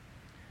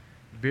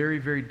 Very,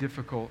 very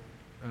difficult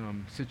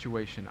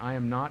situation. I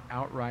am not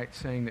outright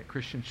saying that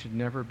Christians should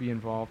never be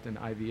involved in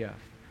IVF.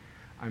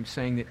 I'm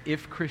saying that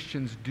if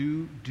Christians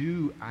do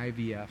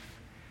IVF,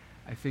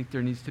 I think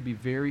there needs to be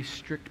very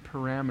strict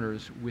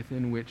parameters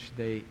within which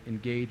they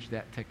engage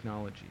that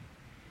technology.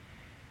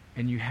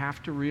 And you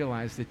have to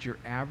realize that your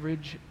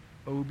average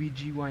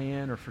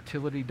OBGYN or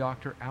fertility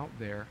doctor out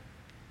there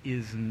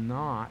is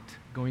not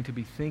going to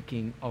be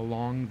thinking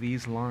along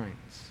these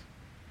lines.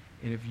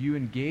 And if you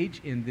engage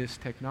in this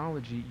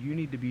technology, you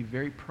need to be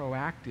very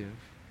proactive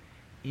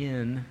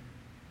in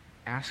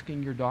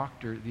asking your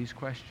doctor these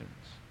questions.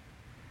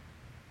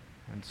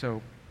 And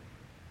so,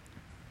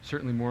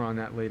 certainly more on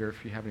that later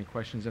if you have any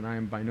questions. And I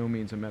am by no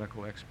means a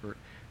medical expert,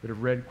 but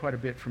have read quite a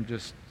bit from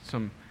just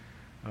some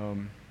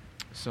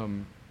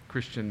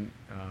Christian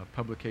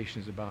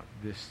publications about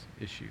this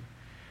issue.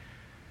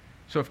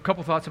 So a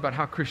couple thoughts about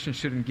how Christians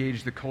should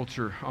engage the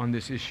culture on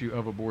this issue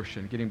of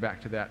abortion, getting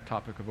back to that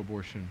topic of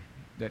abortion,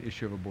 that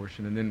issue of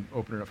abortion, and then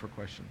open it up for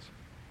questions.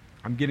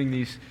 I'm getting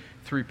these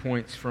 3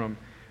 points from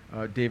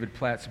David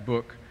Platt's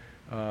book,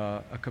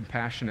 A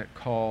Compassionate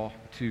Call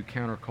to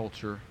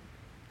Counterculture,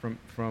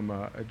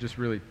 from just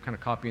really kind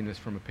of copying this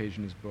from a page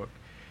in his book.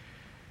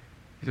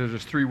 He says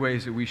there's 3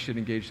 ways that we should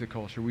engage the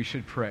culture. We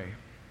should pray.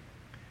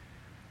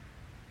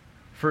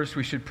 First,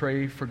 we should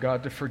pray for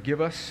God to forgive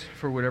us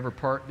for whatever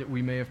part that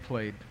we may have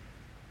played.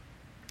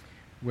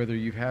 Whether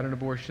you've had an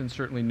abortion,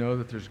 certainly know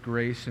that there's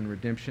grace and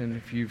redemption.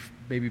 If you've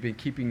maybe been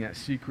keeping that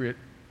secret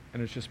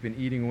and it's just been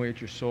eating away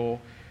at your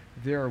soul,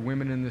 there are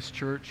women in this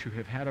church who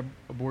have had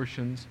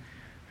abortions,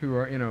 who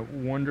are in a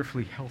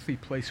wonderfully healthy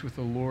place with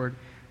the Lord,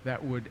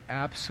 that would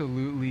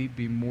absolutely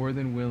be more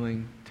than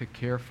willing to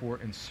care for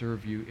and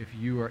serve you if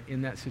you are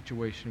in that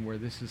situation where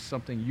this is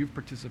something you've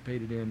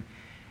participated in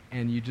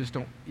and you just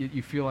don't,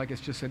 you feel like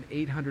it's just an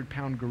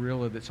 800-pound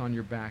gorilla that's on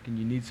your back and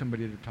you need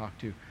somebody to talk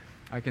to.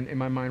 I can, in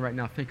my mind right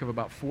now, think of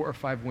about 4 or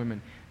 5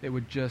 women that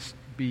would just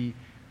be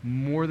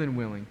more than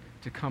willing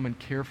to come and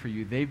care for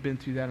you. They've been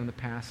through that in the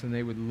past, and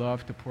they would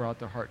love to pour out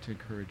their heart to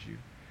encourage you.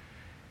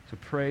 So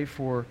pray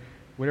for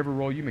whatever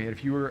role you may have.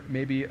 If you were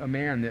maybe a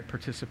man that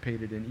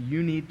participated in,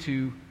 you need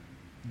to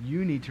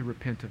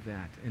repent of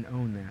that and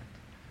own that.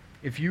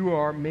 If you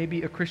are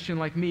maybe a Christian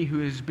like me who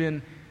has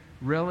been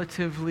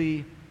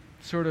relatively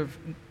sort of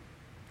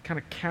kind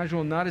of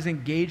casual, not as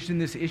engaged in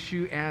this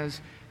issue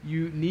as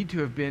you need to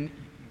have been,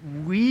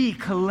 we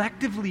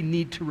collectively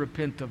need to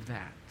repent of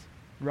that,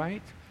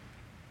 right?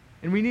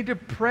 And we need to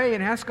pray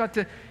and ask God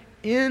to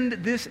end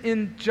this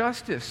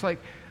injustice. Like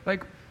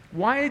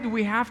why do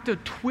we have to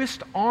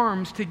twist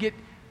arms to get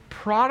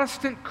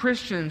Protestant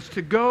Christians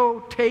to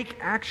go take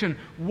action?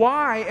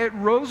 Why at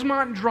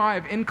Rosemont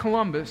Drive in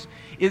Columbus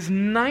is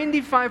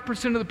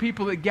 95% of the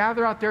people that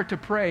gather out there to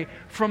pray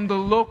from the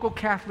local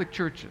Catholic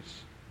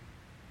churches?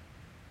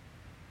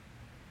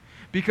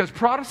 Because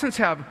Protestants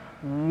have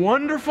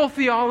wonderful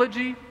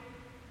theology,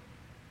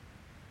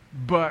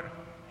 but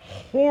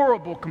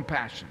horrible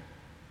compassion.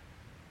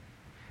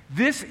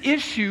 This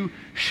issue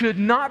should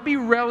not be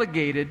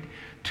relegated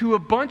to a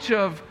bunch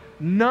of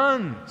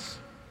nuns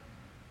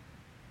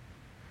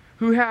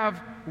who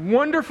have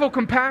wonderful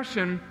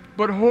compassion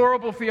but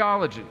horrible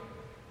theology.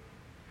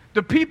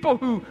 The people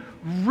who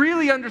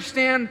really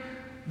understand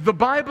the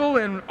Bible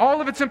and all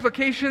of its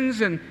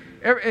implications and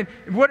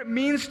what it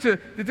means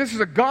that this is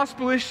a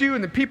gospel issue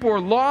and that people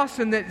are lost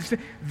and that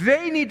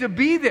they need to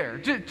be there.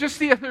 Just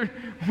the other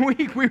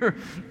week we were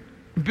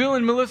Bill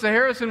and Melissa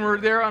Harrison were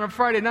there on a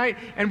Friday night,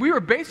 and we were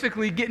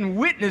basically getting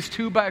witnessed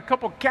to by a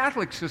couple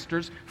Catholic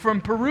sisters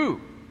from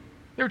Peru.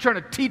 They were trying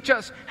to teach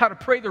us how to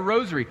pray the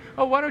rosary.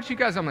 Oh, why don't you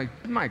guys? I'm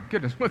like, my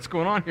goodness, what's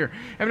going on here?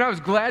 I mean, I was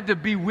glad to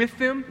be with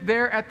them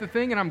there at the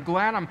thing, and I'm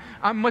glad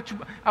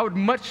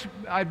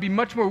I'd be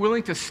much more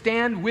willing to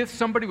stand with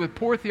somebody with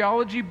poor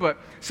theology but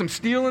some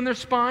steel in their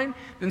spine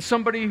than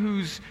somebody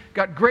who's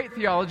got great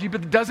theology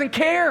but doesn't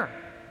care.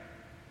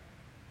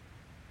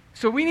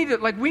 So we need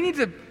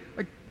to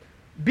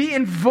be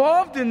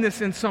involved in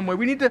this in some way.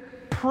 We need to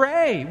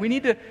pray. We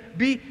need to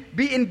be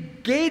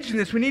engaged in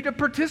this. We need to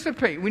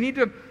participate. We need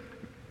to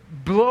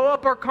blow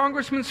up our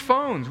congressmen's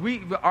phones.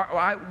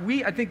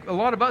 I think a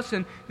lot of us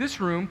in this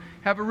room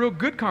have a real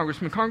good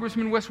congressman,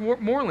 Congressman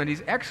Westmoreland.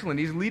 He's excellent.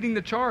 He's leading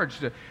the charge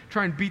to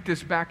try and beat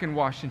this back in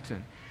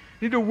Washington.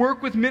 We need to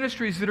work with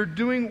ministries that are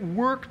doing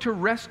work to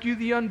rescue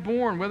the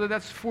unborn, whether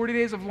that's 40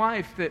 Days of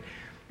Life that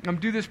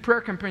do this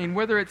prayer campaign,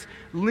 whether it's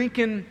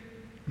Lincoln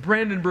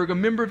Brandenburg, a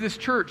member of this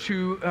church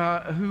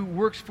who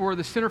works for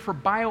the Center for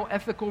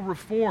Bioethical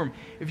Reform.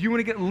 If you want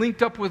to get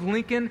linked up with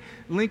Lincoln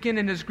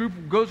and his group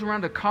goes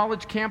around to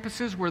college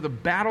campuses where the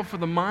battle for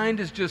the mind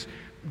is just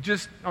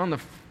on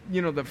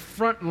the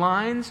front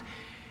lines,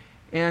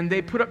 and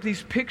they put up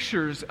these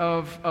pictures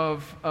of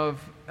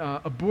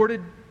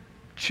aborted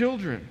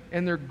children,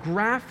 and they're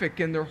graphic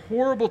and they're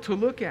horrible to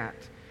look at,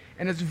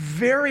 and it's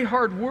very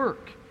hard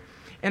work.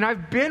 And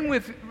I've been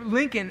with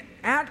Lincoln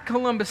at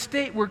Columbus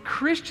State where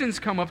Christians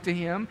come up to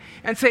him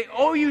and say,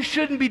 oh, you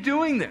shouldn't be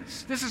doing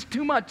this. This is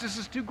too much. This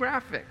is too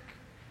graphic.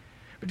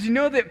 But do you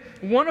know that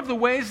one of the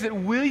ways that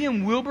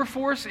William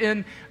Wilberforce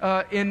in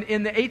the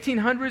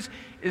 1800s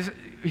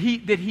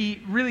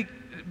he really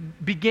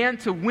began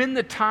to win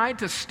the tide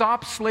to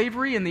stop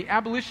slavery in the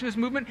abolitionist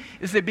movement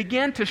is they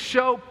began to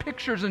show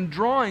pictures and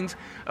drawings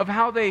of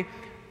how they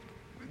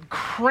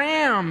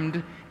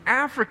crammed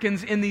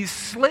Africans in these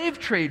slave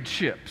trade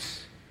ships.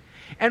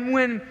 And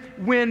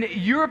when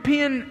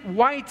European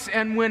whites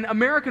and when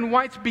American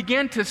whites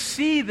began to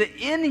see the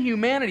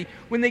inhumanity,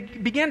 when they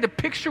began to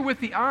picture with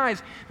their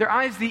eyes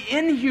the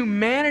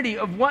inhumanity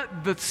of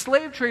what the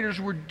slave traders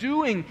were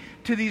doing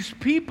to these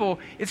people,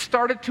 it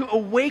started to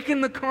awaken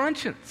the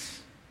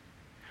conscience.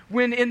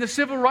 When in the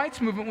civil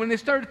rights movement, when they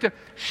started to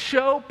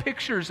show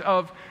pictures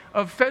of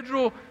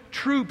federal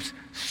troops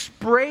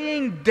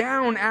spraying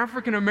down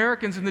African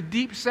Americans in the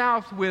Deep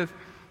South with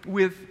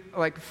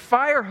like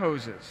fire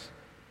hoses,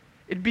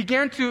 it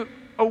began to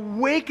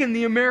awaken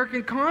the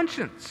American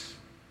conscience.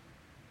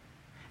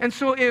 And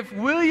so if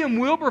William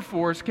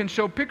Wilberforce can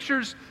show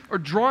pictures or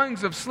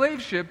drawings of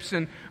slave ships,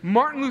 and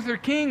Martin Luther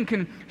King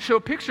can show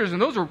pictures,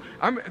 and those are,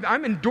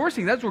 I'm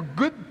endorsing, those were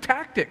good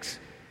tactics.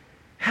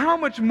 How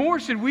much more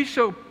should we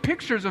show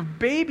pictures of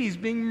babies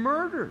being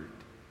murdered?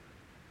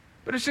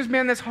 But it's just,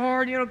 man, that's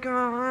hard.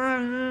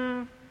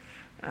 God,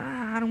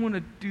 I don't want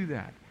to do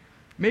that.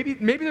 Maybe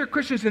there are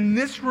Christians in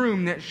this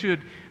room that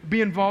should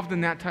be involved in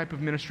that type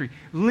of ministry.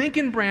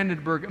 Lincoln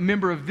Brandenburg, a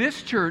member of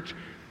this church,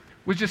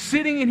 was just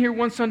sitting in here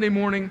one Sunday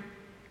morning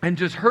and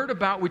just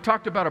we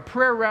talked about a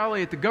prayer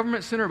rally at the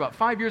government center about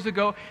 5 years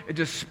ago. It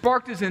just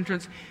sparked his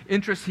interest.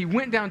 He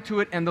went down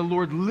to it, and the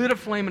Lord lit a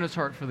flame in his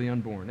heart for the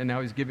unborn. And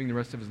now he's giving the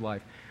rest of his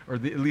life, or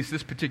at least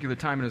this particular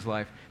time in his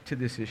life, to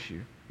this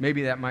issue.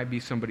 Maybe that might be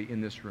somebody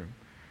in this room.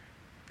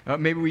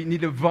 Maybe we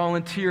need to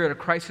volunteer at a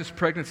crisis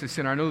pregnancy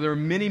center. I know there are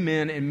many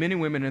men and many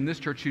women in this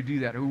church who do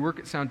that, who work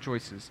at Sound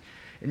Choices.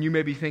 And you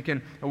may be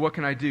thinking, oh, what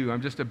can I do?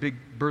 I'm just a big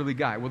burly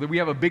guy. Well, we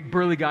have a big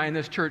burly guy in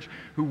this church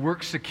who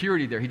works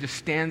security there. He just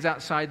stands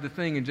outside the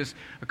thing and just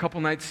a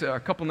couple nights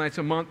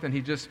a month, and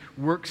he just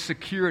works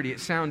security at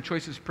Sound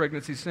Choices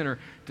Pregnancy Center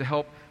to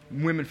help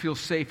women feel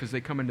safe as they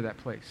come into that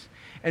place.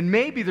 And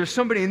maybe there's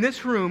somebody in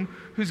this room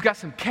who's got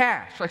some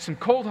cash, like some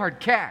cold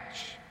hard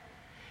cash.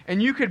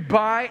 And you could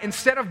buy,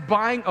 instead of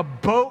buying a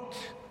boat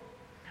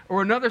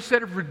or another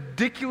set of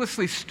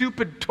ridiculously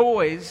stupid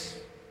toys,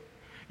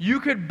 you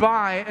could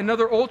buy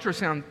another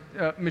ultrasound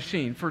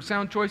machine for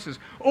Sound Choices.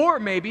 Or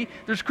maybe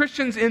there's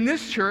Christians in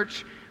this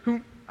church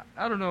who,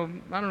 I don't know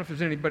if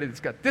there's anybody that's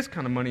got this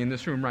kind of money in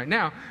this room right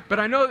now, but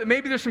I know that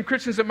maybe there's some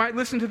Christians that might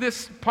listen to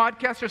this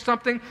podcast or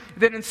something,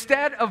 that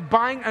instead of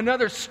buying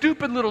another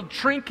stupid little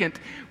trinket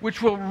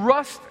which will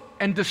rust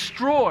and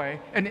destroy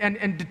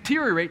and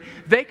deteriorate,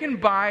 they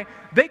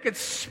could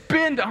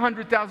spend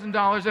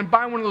 $100,000 and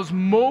buy one of those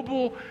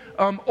mobile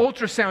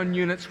ultrasound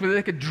units where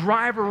they could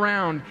drive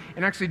around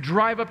and actually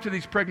drive up to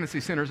these pregnancy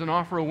centers and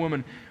offer a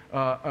woman,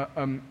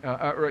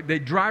 they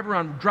drive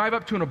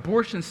up to an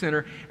abortion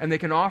center, and they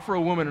can offer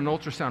a woman an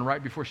ultrasound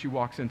right before she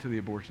walks into the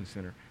abortion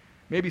center.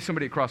 Maybe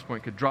somebody at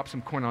Crosspoint could drop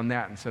some coin on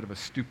that instead of a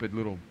stupid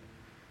little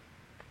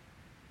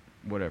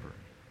whatever.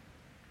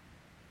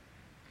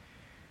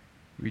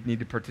 We need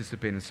to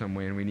participate in some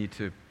way, and we need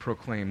to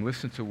proclaim.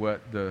 Listen to what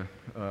the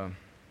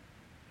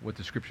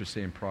scriptures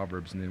say in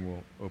Proverbs, and then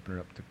we'll open it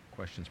up to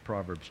questions.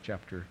 Proverbs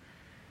chapter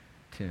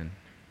 10.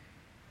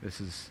 This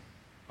is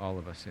all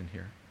of us in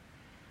here.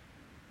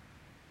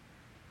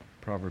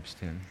 Proverbs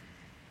 10.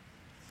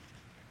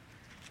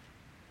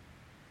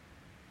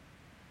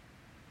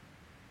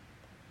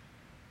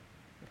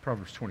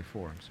 Proverbs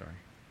 24, I'm sorry.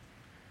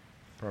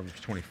 Proverbs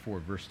 24,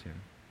 verse 10.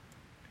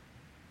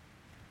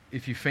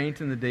 If you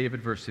faint in the day of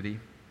adversity,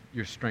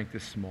 your strength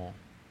is small.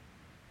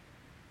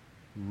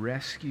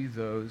 Rescue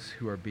those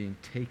who are being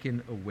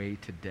taken away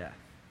to death.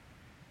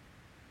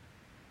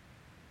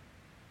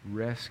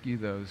 Rescue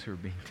those who are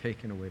being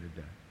taken away to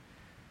death.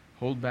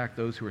 Hold back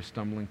those who are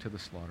stumbling to the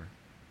slaughter.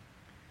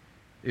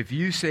 If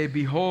you say,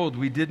 behold,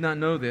 we did not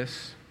know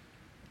this,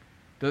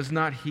 does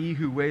not he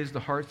who weighs the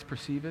hearts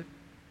perceive it?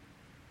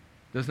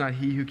 Does not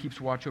he who keeps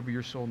watch over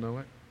your soul know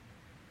it?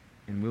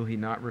 And will he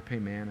not repay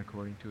man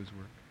according to his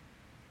work?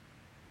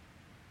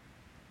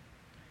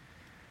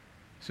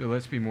 So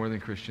let's be more than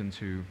Christians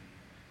who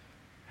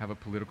have a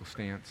political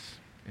stance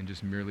and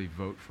just merely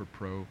vote for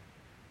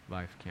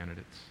pro-life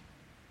candidates.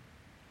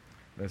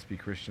 Let's be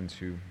Christians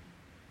who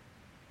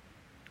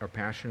are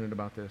passionate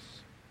about this.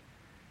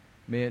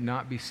 May it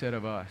not be said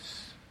of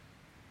us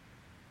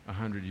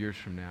 100 years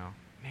from now,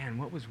 man,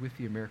 what was with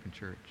the American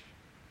church?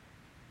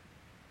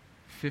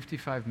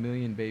 55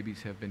 million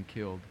babies have been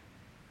killed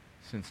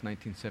since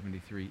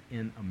 1973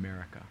 in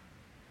America.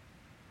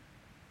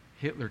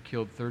 Hitler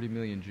killed 30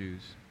 million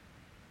Jews.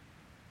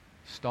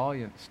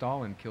 Stalin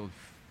killed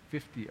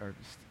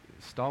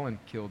Stalin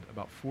killed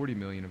about 40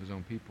 million of his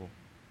own people.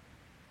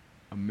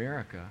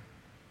 America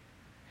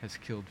has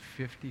killed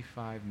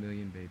 55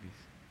 million babies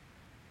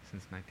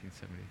since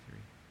 1973.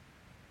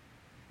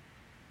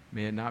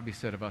 May it not be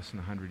said of us in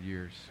 100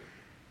 years,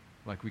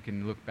 like we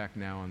can look back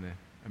now on the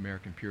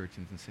American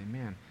Puritans and say,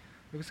 man,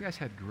 those guys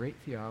had great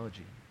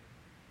theology,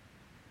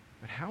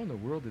 but how in the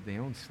world did they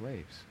own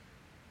slaves?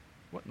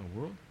 What in the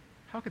world?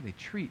 How could they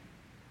treat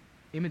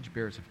image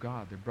bearers of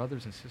God, their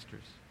brothers and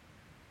sisters,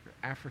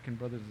 their African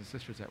brothers and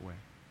sisters that way?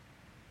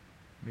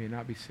 May it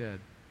not be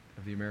said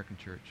of the American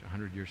church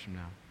 100 years from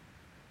now.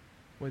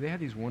 Boy, they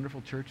had these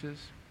wonderful churches,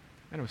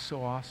 and it was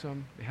so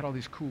awesome. They had all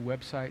these cool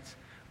websites,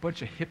 a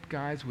bunch of hip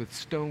guys with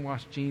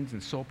stonewashed jeans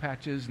and soul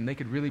patches, and they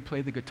could really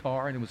play the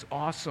guitar, and it was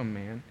awesome,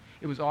 man.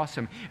 It was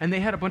awesome. And they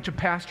had a bunch of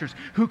pastors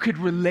who could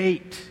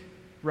relate,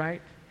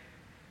 right?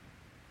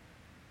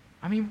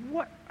 I mean,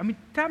 what? I mean,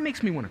 that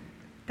makes me want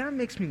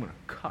to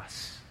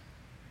cuss.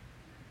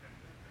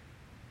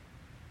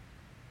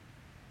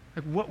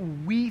 Like what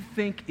we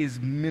think is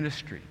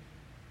ministry.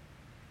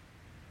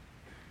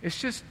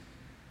 It's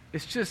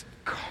just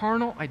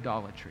carnal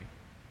idolatry.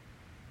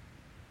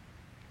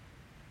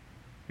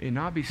 May it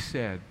not be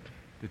said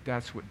that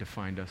that's what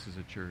defined us as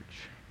a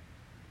church,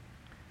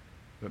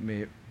 but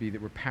may it be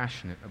that we're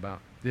passionate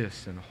about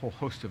this and a whole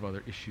host of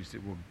other issues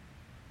that we'll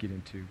get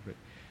into, but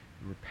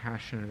we're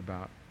passionate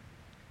about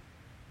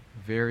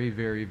very,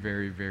 very,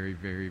 very, very,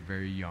 very,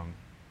 very young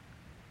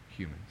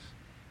humans,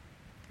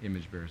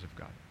 image bearers of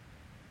God.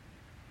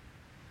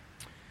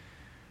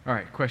 All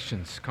right,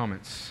 questions,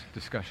 comments,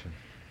 discussion.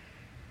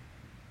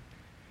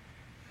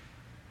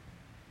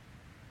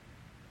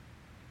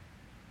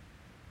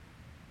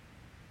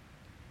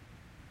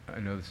 I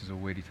know this is a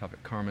weighty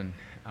topic. Carmen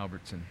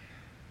Albertson.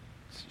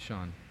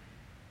 Sean.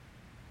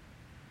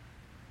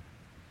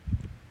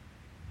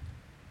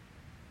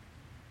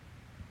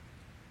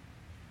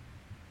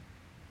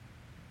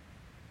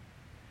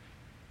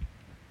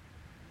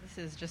 This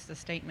is just a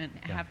statement.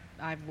 Yeah.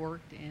 I've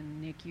worked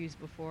in NICUs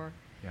before.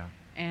 Yeah.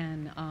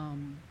 And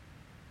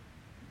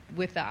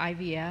with the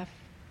IVF,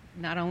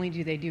 not only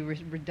do they do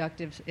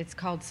reductive, it's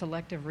called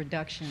selective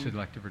reduction.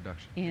 Selective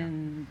reduction.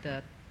 In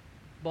the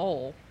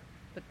bowl,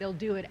 but they'll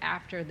do it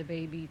after the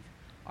babies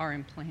are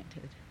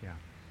implanted. Yeah.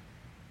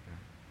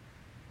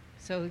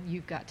 So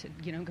you've got to,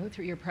 go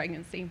through your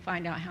pregnancy and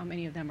find out how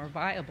many of them are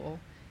viable,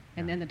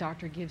 and then the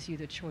doctor gives you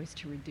the choice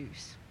to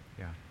reduce.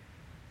 Yeah.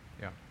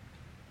 Yeah.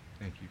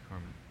 Thank you,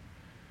 Carmen.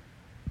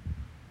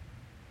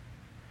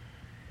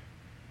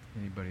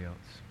 Anybody else?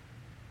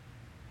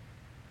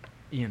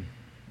 Ian,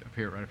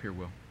 right up here,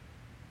 Will.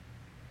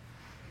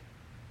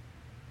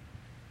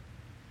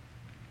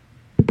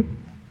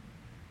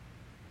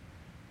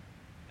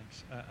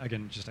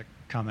 Again, just a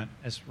comment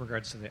as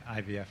regards to the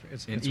IVF.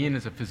 Ian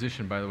is a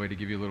physician, by the way, to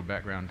give you a little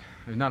background.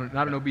 Not an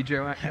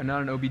OBGYN,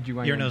 not an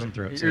OBGYN. Ear, nose, and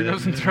throat. Ear,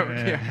 nose, and throat,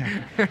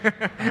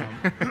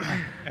 yeah.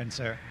 And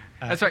so...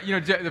 That's right.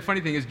 The funny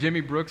thing is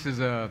Jimmy Brooks is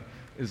a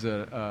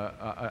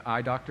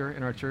eye doctor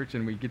in our church,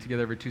 and we get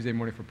together every Tuesday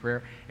morning for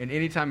prayer. And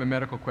anytime a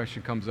medical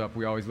question comes up,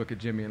 we always look at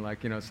Jimmy and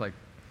it's like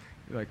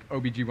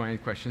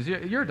OBGYN questions.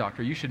 You're a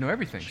doctor. You should know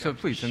everything. Sure, so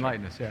please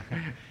enlighten us. Yeah.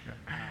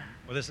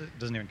 Well, this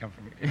doesn't even come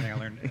from anything I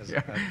learned as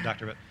a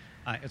doctor, but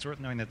it's worth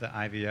knowing that the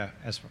IVF,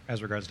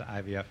 as regards to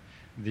IVF,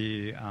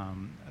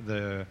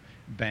 the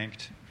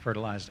banked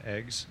fertilized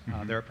eggs,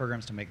 there are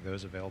programs to make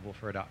those available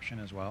for adoption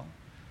as well.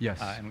 Yes.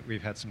 And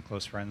we've had some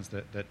close friends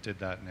that did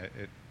that, and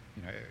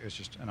it's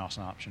just an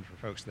awesome option for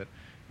folks that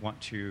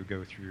want to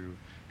go through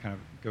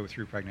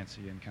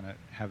pregnancy and kind of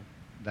have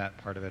that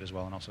part of it as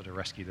well, and also to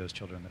rescue those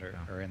children that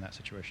are in that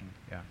situation.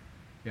 Yeah.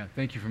 Yeah,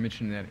 thank you for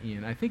mentioning that,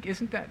 Ian. I think,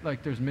 isn't that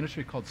there's a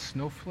ministry called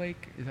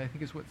Snowflake? I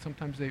think is what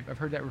sometimes I've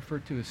heard that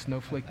referred to as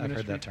Snowflake ministry.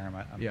 I've heard that term.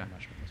 I'm not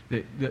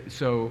sure.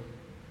 So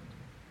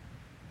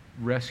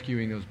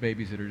rescuing those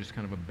babies that are just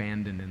kind of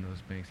abandoned in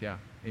those banks. Yeah,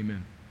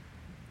 amen.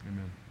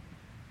 Amen.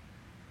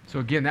 So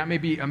again, that may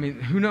be,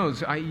 who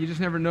knows? You just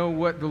never know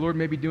what the Lord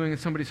may be doing in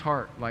somebody's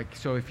heart. Like,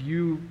 so if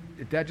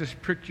that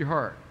just pricked your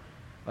heart,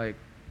 like,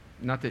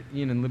 not that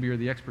Ian and Libby are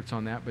the experts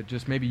on that, but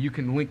just maybe you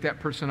can link that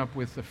person up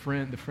with the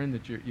friend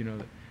that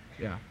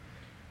yeah.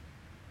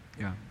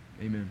 Yeah,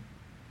 amen.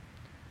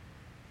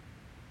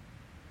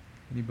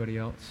 Anybody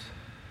else?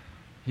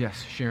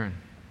 Yes, Sharon,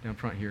 down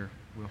front here.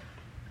 Will.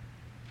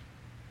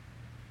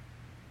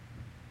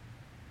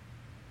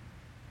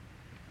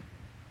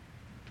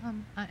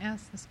 I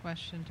asked this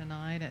question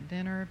tonight at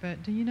dinner,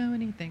 but do you know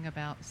anything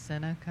about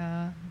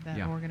Seneca,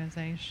 that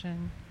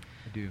organization?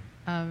 I do.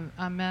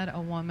 I met a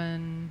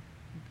woman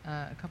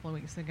a couple of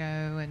weeks ago,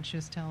 and she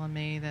was telling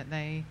me that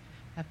they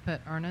have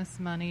put earnest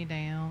money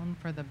down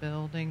for the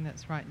building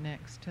that's right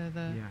next to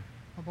the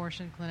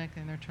abortion clinic,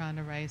 and they're trying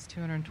to raise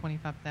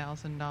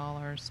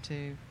 $225,000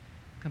 to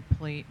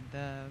complete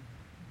the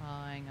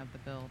buying of the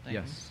building.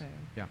 Yes. So.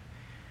 Yeah.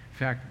 In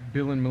fact,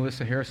 Bill and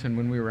Melissa Harrison,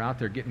 when we were out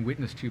there getting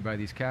witnessed to by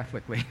these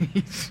Catholic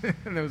ladies,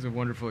 and that was a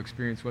wonderful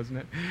experience, wasn't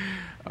it?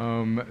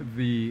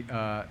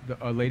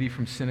 A lady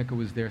from Seneca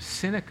was there.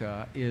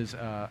 Seneca is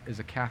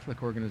a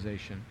Catholic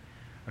organization,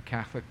 a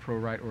Catholic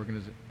pro-life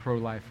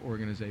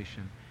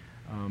organization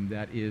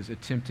that is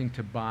attempting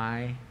to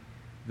buy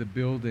the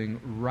building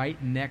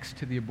right next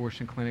to the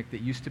abortion clinic that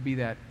used to be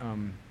that,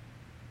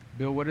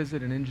 Bill, what is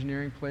it, an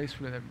engineering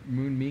place, where that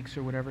Moon Meeks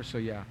or whatever? So,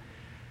 yeah.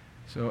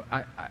 So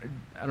I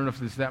don't know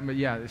if it's that, but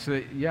yeah.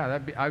 So yeah,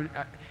 that'd be.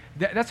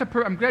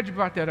 I'm glad you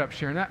brought that up,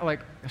 Sharon.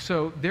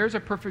 So there's a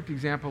perfect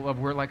example of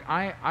where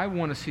I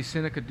want to see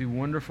Seneca do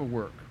wonderful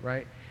work,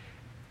 right?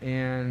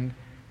 And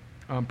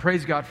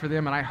praise God for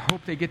them, and I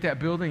hope they get that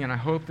building, and I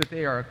hope that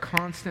they are a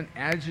constant,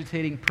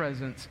 agitating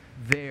presence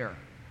there.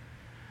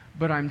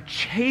 But I'm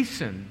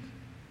chastened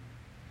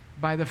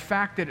by the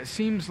fact that it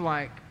seems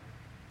like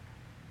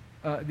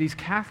these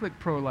Catholic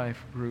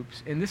pro-life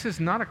groups, and this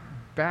is not a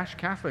bash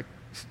Catholic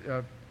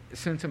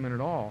sentiment at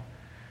all,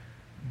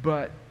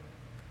 but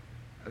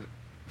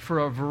for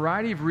a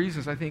variety of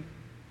reasons, I think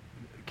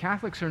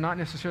Catholics are not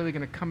necessarily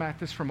going to come at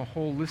this from a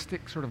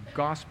holistic, sort of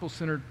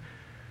gospel-centered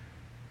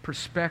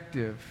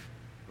perspective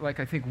like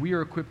I think we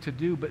are equipped to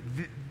do, but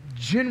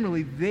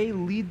generally they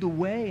lead the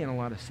way in a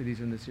lot of cities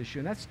in this issue,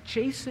 and that's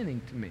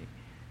chastening to me.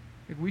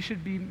 We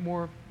should be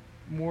more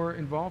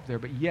involved there.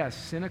 But yes,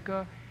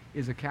 Seneca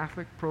is a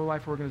Catholic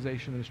pro-life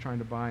organization that is trying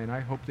to buy, and I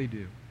hope they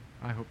do.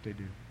 I hope they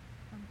do.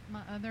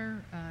 My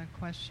other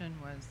question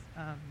was,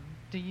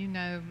 do you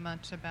know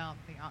much about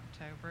the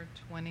October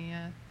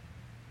 20th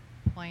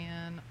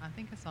plan? I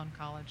think it's on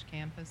college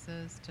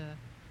campuses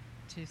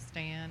to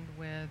stand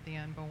with the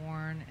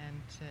unborn,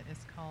 and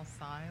it's called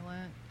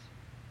Silent.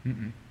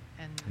 Mm-mm.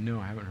 And no,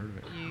 I haven't heard of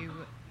it.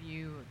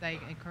 They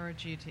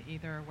encourage you to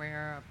either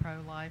wear a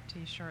pro-life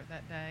T-shirt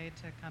that day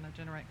to kind of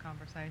generate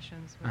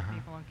conversations with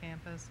people on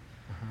campus,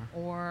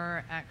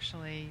 or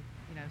actually,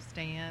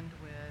 stand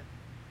with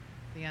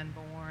the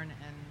unborn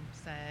and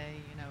say,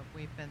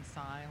 we've been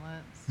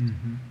silenced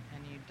and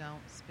you don't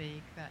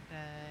speak that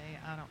day.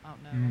 I don't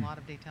know a lot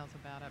of details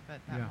about it, but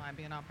that might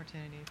be an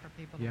opportunity for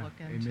people to look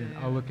into. Amen.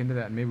 I'll look into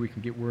that, and maybe we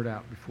can get word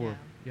out before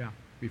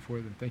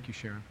then. Thank you,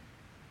 Sharon.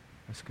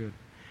 That's good.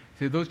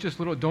 See, those just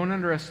little, don't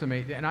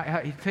underestimate. And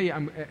I tell you,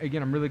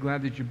 I'm really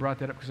glad that you brought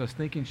that up, because I was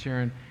thinking,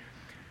 Sharon,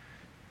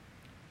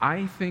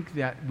 I think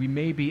that we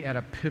may be at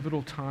a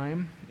pivotal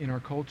time in our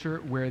culture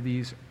where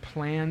these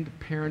Planned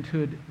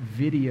Parenthood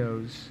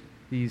videos,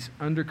 these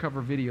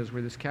undercover videos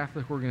where this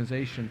Catholic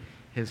organization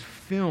has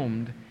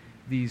filmed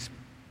these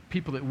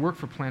people that work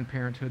for Planned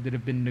Parenthood that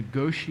have been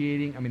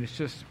negotiating. I mean, it's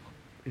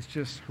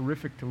just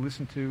horrific to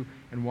listen to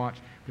and watch,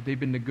 but they've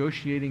been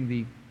negotiating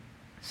the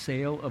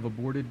sale of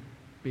aborted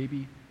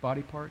baby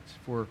body parts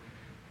for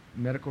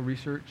medical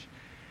research.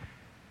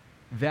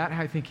 That,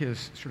 I think,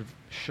 has sort of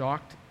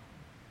shocked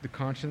the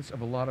conscience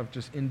of a lot of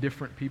just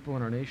indifferent people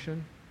in our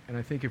nation. And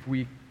I think if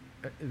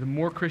the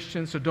more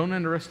Christians, so don't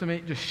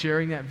underestimate just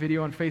sharing that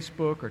video on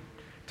Facebook or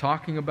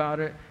talking about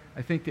it.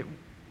 I think that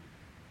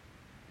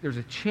there's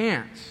a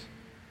chance.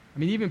 I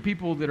mean, even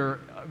people that are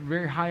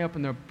very high up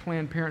in the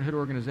Planned Parenthood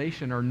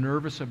organization are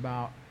nervous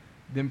about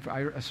them.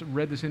 I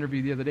read this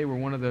interview the other day where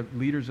one of the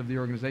leaders of the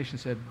organization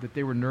said that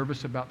they were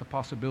nervous about the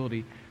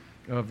possibility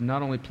of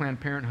not only Planned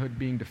Parenthood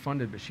being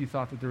defunded, but she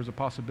thought that there was a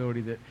possibility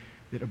that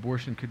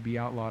abortion could be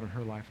outlawed in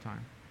her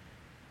lifetime.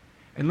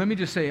 And let me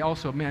just say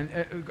also,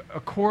 man, a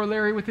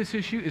corollary with this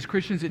issue is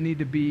Christians that need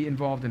to be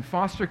involved in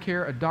foster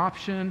care,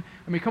 adoption.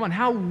 I mean, come on,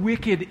 how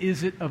wicked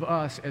is it of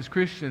us as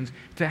Christians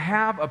to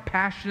have a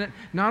passionate,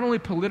 not only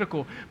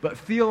political, but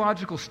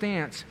theological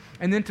stance,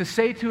 and then to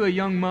say to a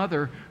young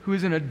mother who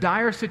is in a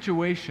dire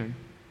situation,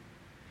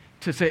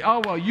 to say,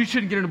 oh, well, you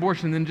shouldn't get an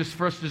abortion, and then just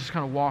for us to just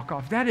kind of walk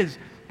off. That's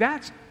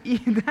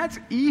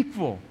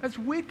evil. That's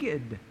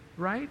wicked,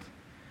 right?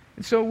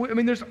 And so, I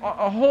mean, there's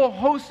a whole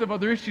host of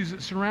other issues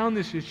that surround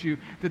this issue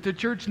that the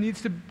church needs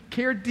to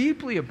care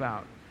deeply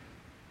about.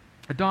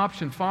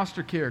 Adoption,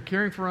 foster care,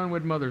 caring for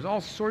unwed mothers,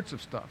 all sorts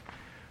of stuff.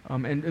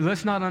 And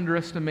let's not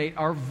underestimate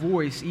our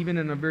voice, even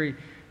in a very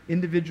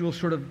individual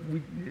sort of,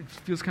 it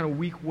feels kind of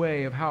weak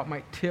way of how it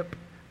might tip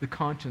the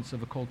conscience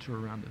of a culture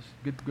around us.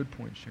 Good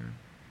point, Sharon.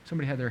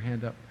 Somebody had their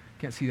hand up.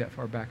 Can't see that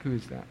far back. Who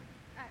is that?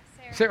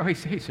 Sarah.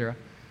 Hey, Sarah.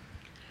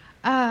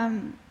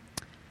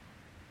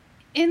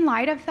 In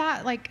light of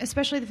that, like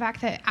especially the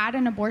fact that at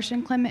an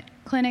abortion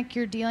clinic,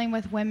 you're dealing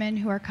with women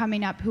who are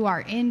coming up who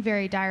are in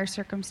very dire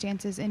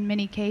circumstances in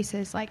many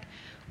cases. Like,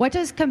 what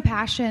does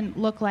compassion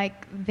look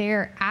like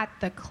there at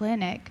the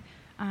clinic?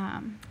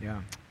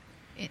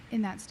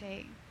 In that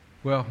state.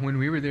 Well, when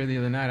we were there the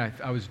other night,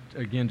 I was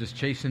again just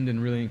chastened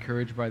and really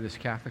encouraged by this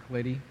Catholic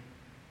lady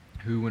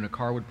who, when a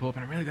car would pull up,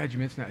 and I'm really glad you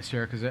mentioned that,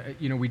 Sarah, because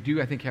we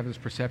do, I think, have this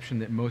perception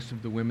that most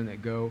of the women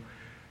that go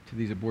to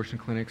these abortion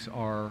clinics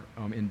are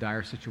in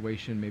dire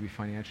situation, maybe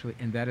financially,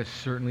 and that is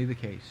certainly the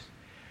case.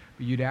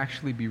 But you'd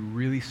actually be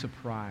really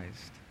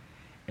surprised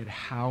at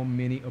how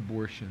many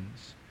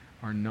abortions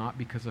are not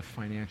because of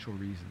financial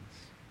reasons.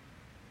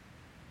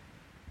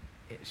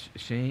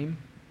 Shame,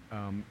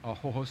 a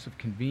whole host of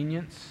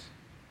convenience,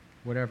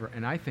 whatever.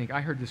 And I think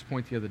I heard this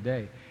point the other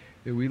day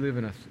that we live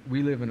in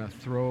a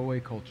throwaway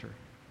culture,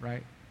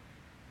 right?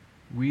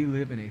 We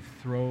live in a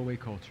throwaway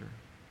culture.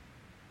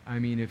 I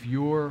mean, if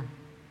your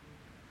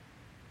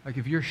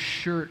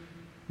shirt,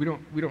 we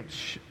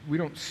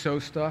don't sew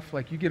stuff.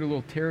 Like, you get a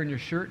little tear in your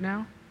shirt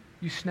now,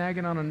 you snag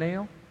it on a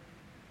nail,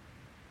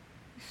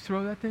 you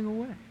throw that thing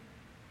away.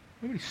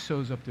 Nobody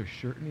sews up their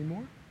shirt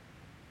anymore.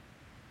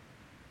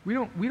 We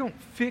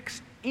don't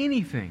fix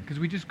anything because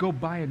we just go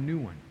buy a new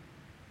one.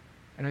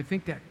 And I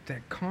think that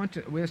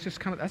content, that's just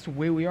that's the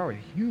way we are with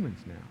humans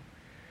now.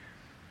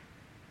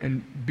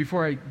 And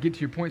before I get to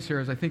your point,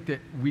 Sarah, is I think that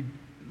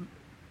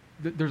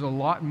there's a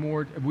lot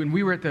more. When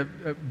we were at the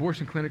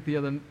abortion clinic the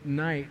other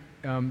night,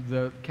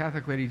 the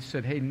Catholic lady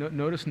said, "Hey,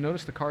 notice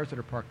the cars that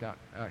are parked out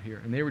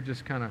here," and they were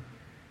just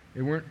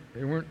they weren't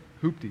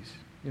hoopties.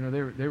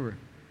 They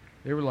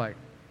were like,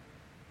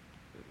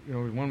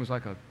 one was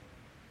like a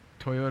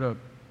Toyota,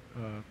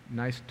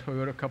 nice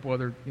Toyota, a couple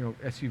other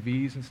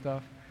SUVs and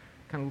stuff,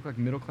 kind of looked like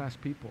middle class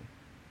people.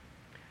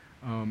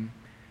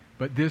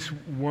 But this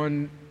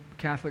one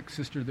Catholic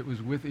sister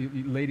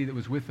lady that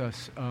was with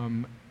us.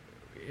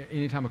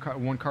 Anytime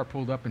one car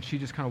pulled up, and she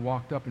just kind of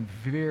walked up and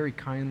very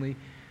kindly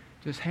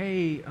just,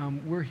 "Hey,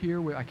 we're here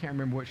with," I can't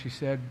remember what she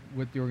said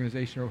with the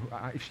organization,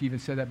 or if she even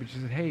said that, but she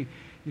said, "Hey,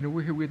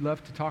 we're here, we'd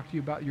love to talk to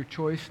you about your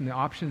choice and the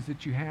options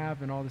that you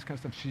have and all this kind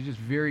of stuff." She just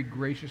very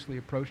graciously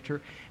approached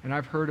her. And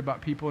I've heard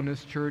about people in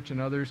this church and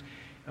others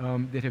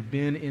that have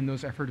been in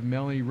those. I've heard of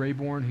Melanie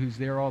Rayborn, who's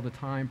there all the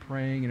time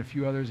praying, and a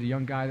few others, a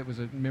young guy that was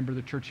a member of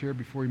the church here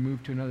before he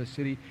moved to another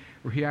city,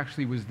 where he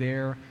actually was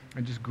there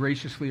and just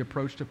graciously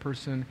approached a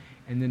person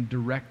and then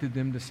directed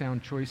them to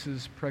Sound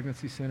Choices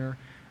Pregnancy Center.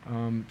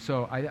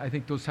 So I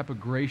think those type of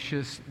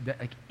gracious,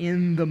 like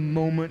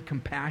in-the-moment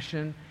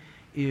compassion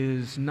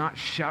is not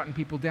shouting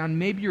people down.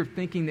 Maybe you're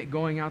thinking that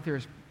going out there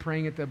is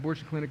praying at the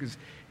abortion clinic is,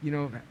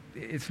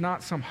 it's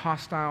not some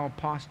hostile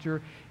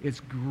posture. It's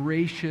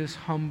gracious,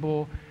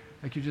 humble,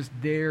 like you're just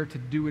there to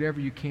do whatever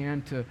you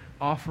can to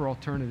offer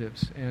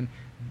alternatives. And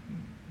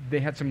they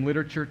had some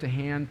literature to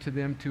hand to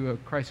them to a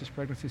crisis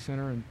pregnancy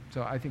center, and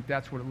so I think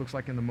that's what it looks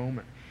like in the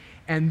moment.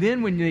 And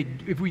then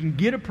if we can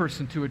get a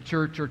person to a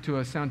church or to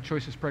a Sound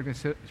Choices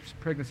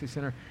Pregnancy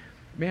Center,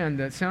 man,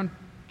 that Sound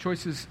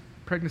Choices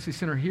Pregnancy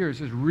Center here is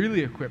just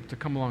really equipped to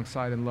come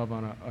alongside and love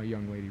on a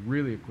young lady,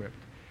 really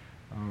equipped.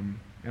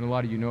 And a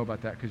lot of you know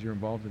about that because you're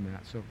involved in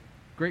that. So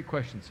great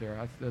question,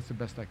 Sarah. That's the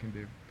best I can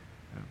do.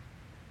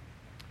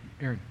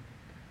 Aaron.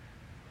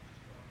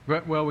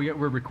 Well,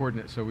 we're recording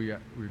it, so we'll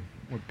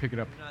pick it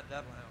up. You're not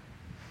that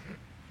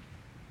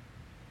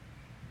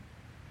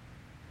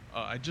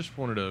loud. I just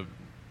wanted to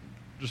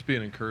be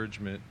an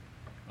encouragement,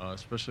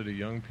 especially to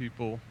young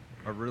people.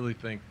 I really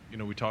think,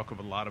 we talk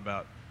a lot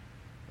about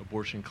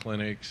abortion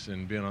clinics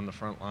and being on the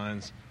front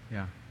lines.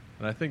 Yeah.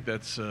 And I think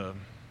that's a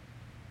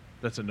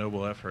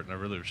noble effort, and I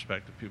really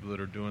respect the people that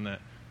are doing that.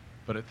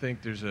 But I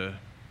think there's a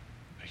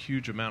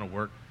huge amount of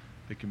work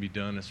that can be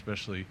done,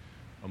 especially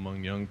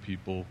among young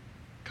people,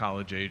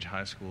 college age,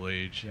 high school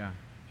age. Yeah.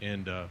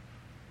 And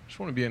just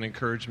want to be an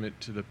encouragement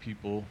to the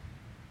people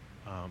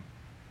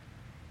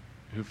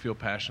who feel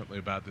passionately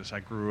about this. I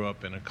grew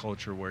up in a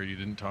culture where you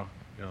didn't talk,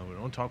 we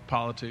don't talk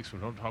politics, we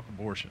don't talk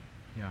abortion.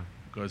 Yeah.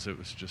 Because it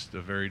was just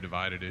a very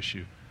divided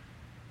issue.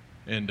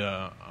 And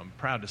I'm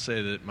proud to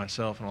say that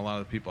myself and a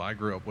lot of the people I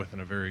grew up with in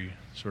a very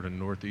sort of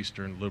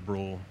northeastern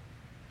liberal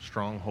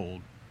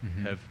stronghold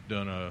have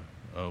done a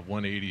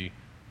 180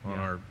 on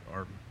our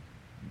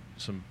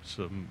some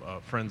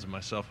friends and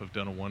myself have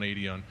done a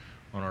 180 on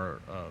our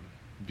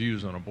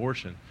views on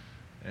abortion.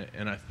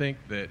 And I think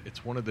that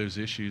it's one of those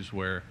issues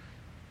where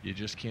you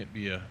just can't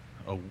be a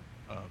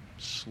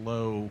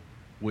slow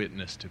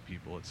witness to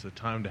people. It's the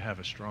time to have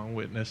a strong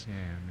witness.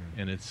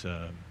 Yeah, and it's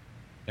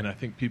and I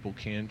think people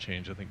can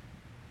change. I think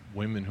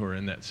women who are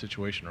in that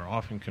situation are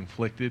often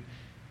conflicted,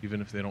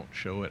 even if they don't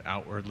show it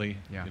outwardly.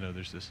 Yeah.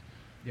 There's this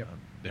Yep.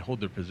 They hold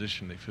their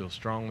position. They feel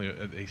strongly.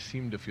 They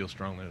seem to feel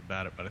strongly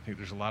about it. But I think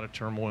there's a lot of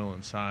turmoil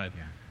inside.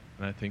 Yeah.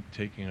 And I think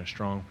taking a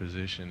strong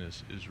position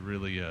is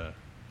really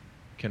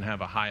can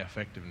have a high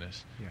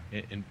effectiveness.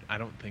 Yeah. And I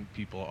don't think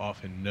people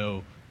often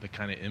know the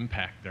kind of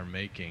impact they're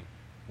making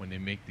when they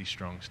make these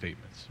strong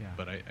statements. Yeah.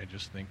 But I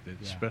just think that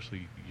Yeah.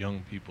 especially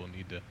young people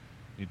need to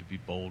be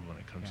bold when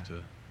it comes Yeah.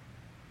 to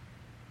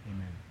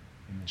Amen.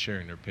 Amen.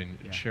 sharing their opinion,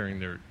 Yeah. sharing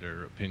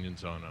their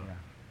opinions on Yeah.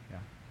 Yeah.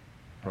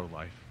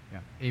 pro-life. Yeah.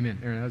 Amen.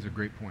 Aaron, that was a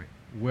great point.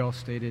 Well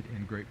stated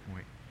and great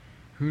point.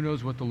 Who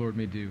knows what the Lord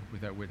may do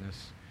with that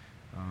witness?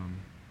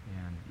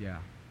 And yeah,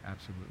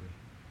 absolutely.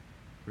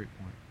 Great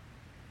point.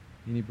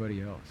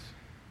 Anybody else?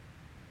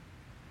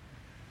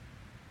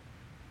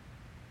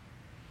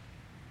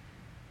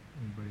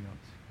 Anybody else?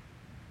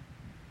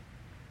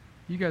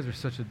 You guys are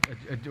such a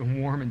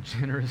warm and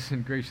generous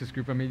and gracious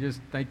group. I mean,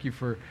 just thank you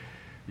for,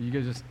 you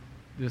guys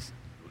just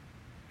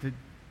to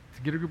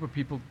get a group of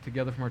people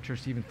together from our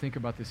church to even think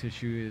about this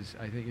issue is,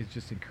 I think, is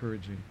just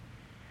encouraging.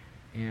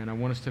 And I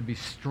want us to be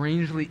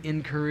strangely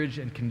encouraged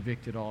and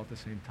convicted all at the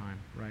same time,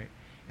 right?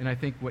 And I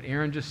think what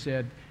Aaron just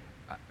said,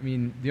 I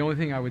mean, the only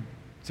thing I would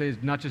say is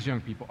not just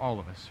young people, all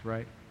of us,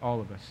 right?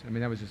 All of us. I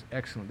mean, that was just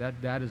excellent.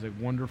 That is a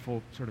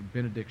wonderful sort of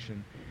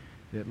benediction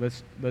that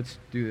let's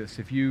do this.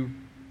 If you,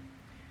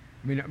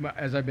 I mean,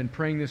 as I've been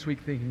praying this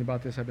week, thinking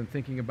about this, I've been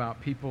thinking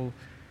about people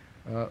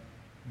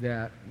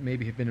that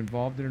maybe have been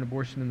involved in an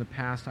abortion in the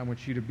past. I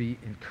want you to be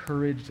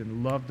encouraged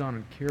and loved on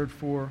and cared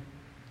for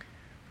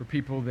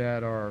people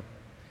that are,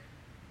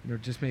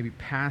 just maybe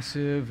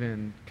passive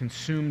and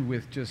consumed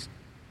with just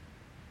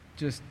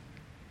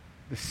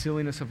the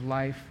silliness of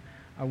life.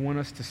 I want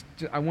us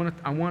to. I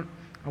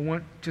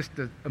want just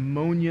the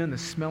ammonia and the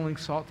smelling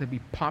salt to be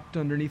popped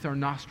underneath our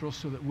nostrils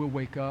so that we'll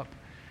wake up.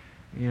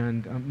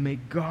 And may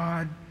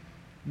God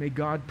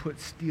put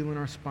steel in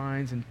our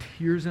spines and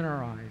tears in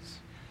our eyes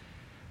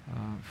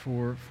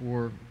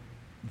for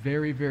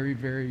very, very,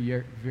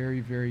 very,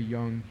 very, very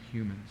young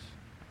humans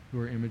who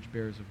are image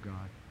bearers of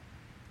God.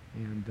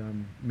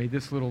 And may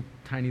this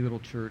tiny little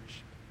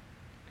church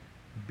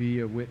be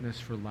a witness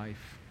for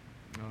life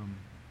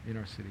in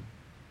our city.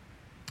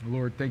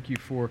 Lord, thank you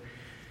for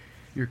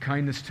your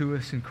kindness to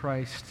us in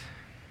Christ.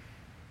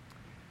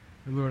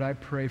 And Lord, I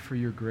pray for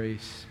your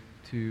grace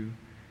to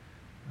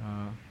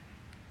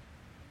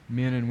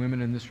men and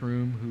women in this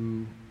room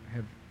who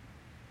have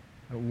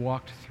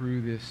walked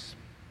through this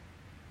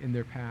in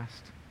their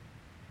past.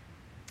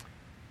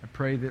 I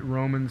pray that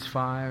Romans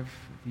 5,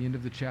 at the end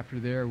of the chapter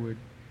there, would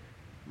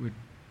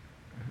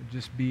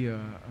just be a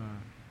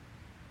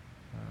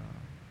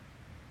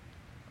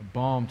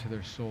balm to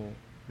their soul,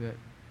 that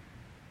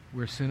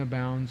where sin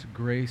abounds,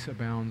 grace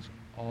abounds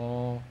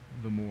all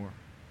the more.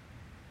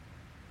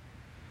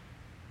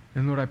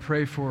 And Lord, I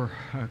pray for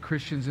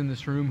Christians in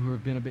this room who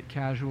have been a bit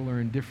casual or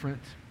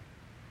indifferent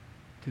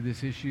to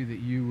this issue, that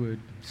you would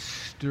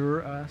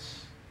stir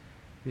us,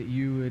 that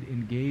you would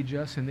engage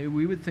us, and that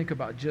we would think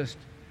about just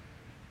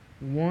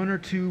one or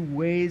two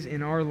ways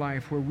in our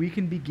life where we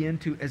can begin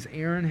to, as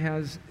Aaron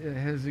has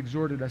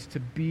exhorted us, to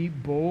be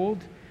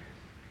bold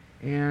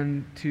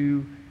and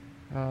to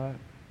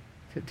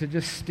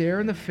just stare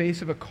in the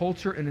face of a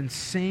culture, an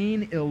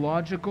insane,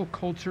 illogical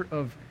culture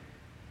of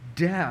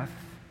death,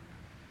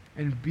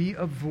 and be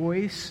a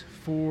voice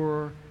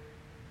for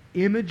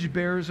image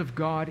bearers of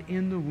God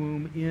in the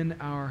womb in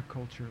our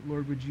culture.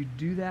 Lord, would you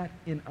do that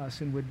in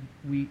us, and would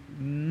we,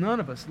 none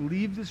of us,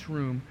 leave this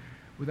room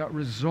without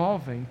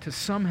resolving to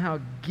somehow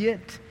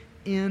get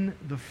in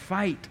the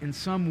fight in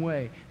some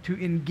way, to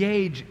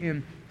engage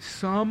in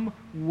some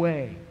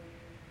way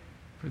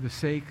for the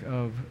sake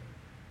of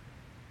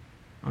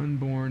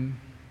unborn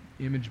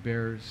image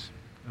bearers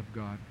of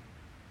God.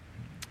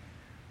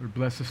 Lord,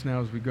 bless us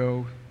now as we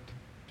go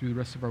through the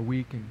rest of our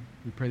week, and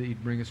we pray that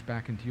you'd bring us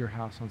back into your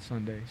house on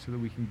Sunday so that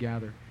we can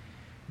gather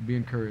and be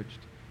encouraged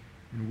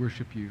and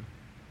worship you.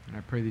 And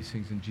I pray these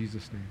things in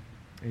Jesus' name.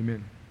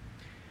 Amen.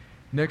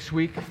 Next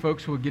week,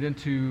 folks, we'll get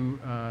into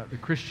the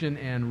Christian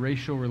and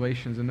racial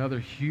relations, another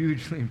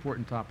hugely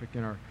important topic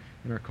in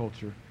our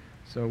culture.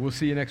 So we'll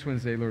see you next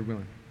Wednesday, Lord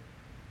willing.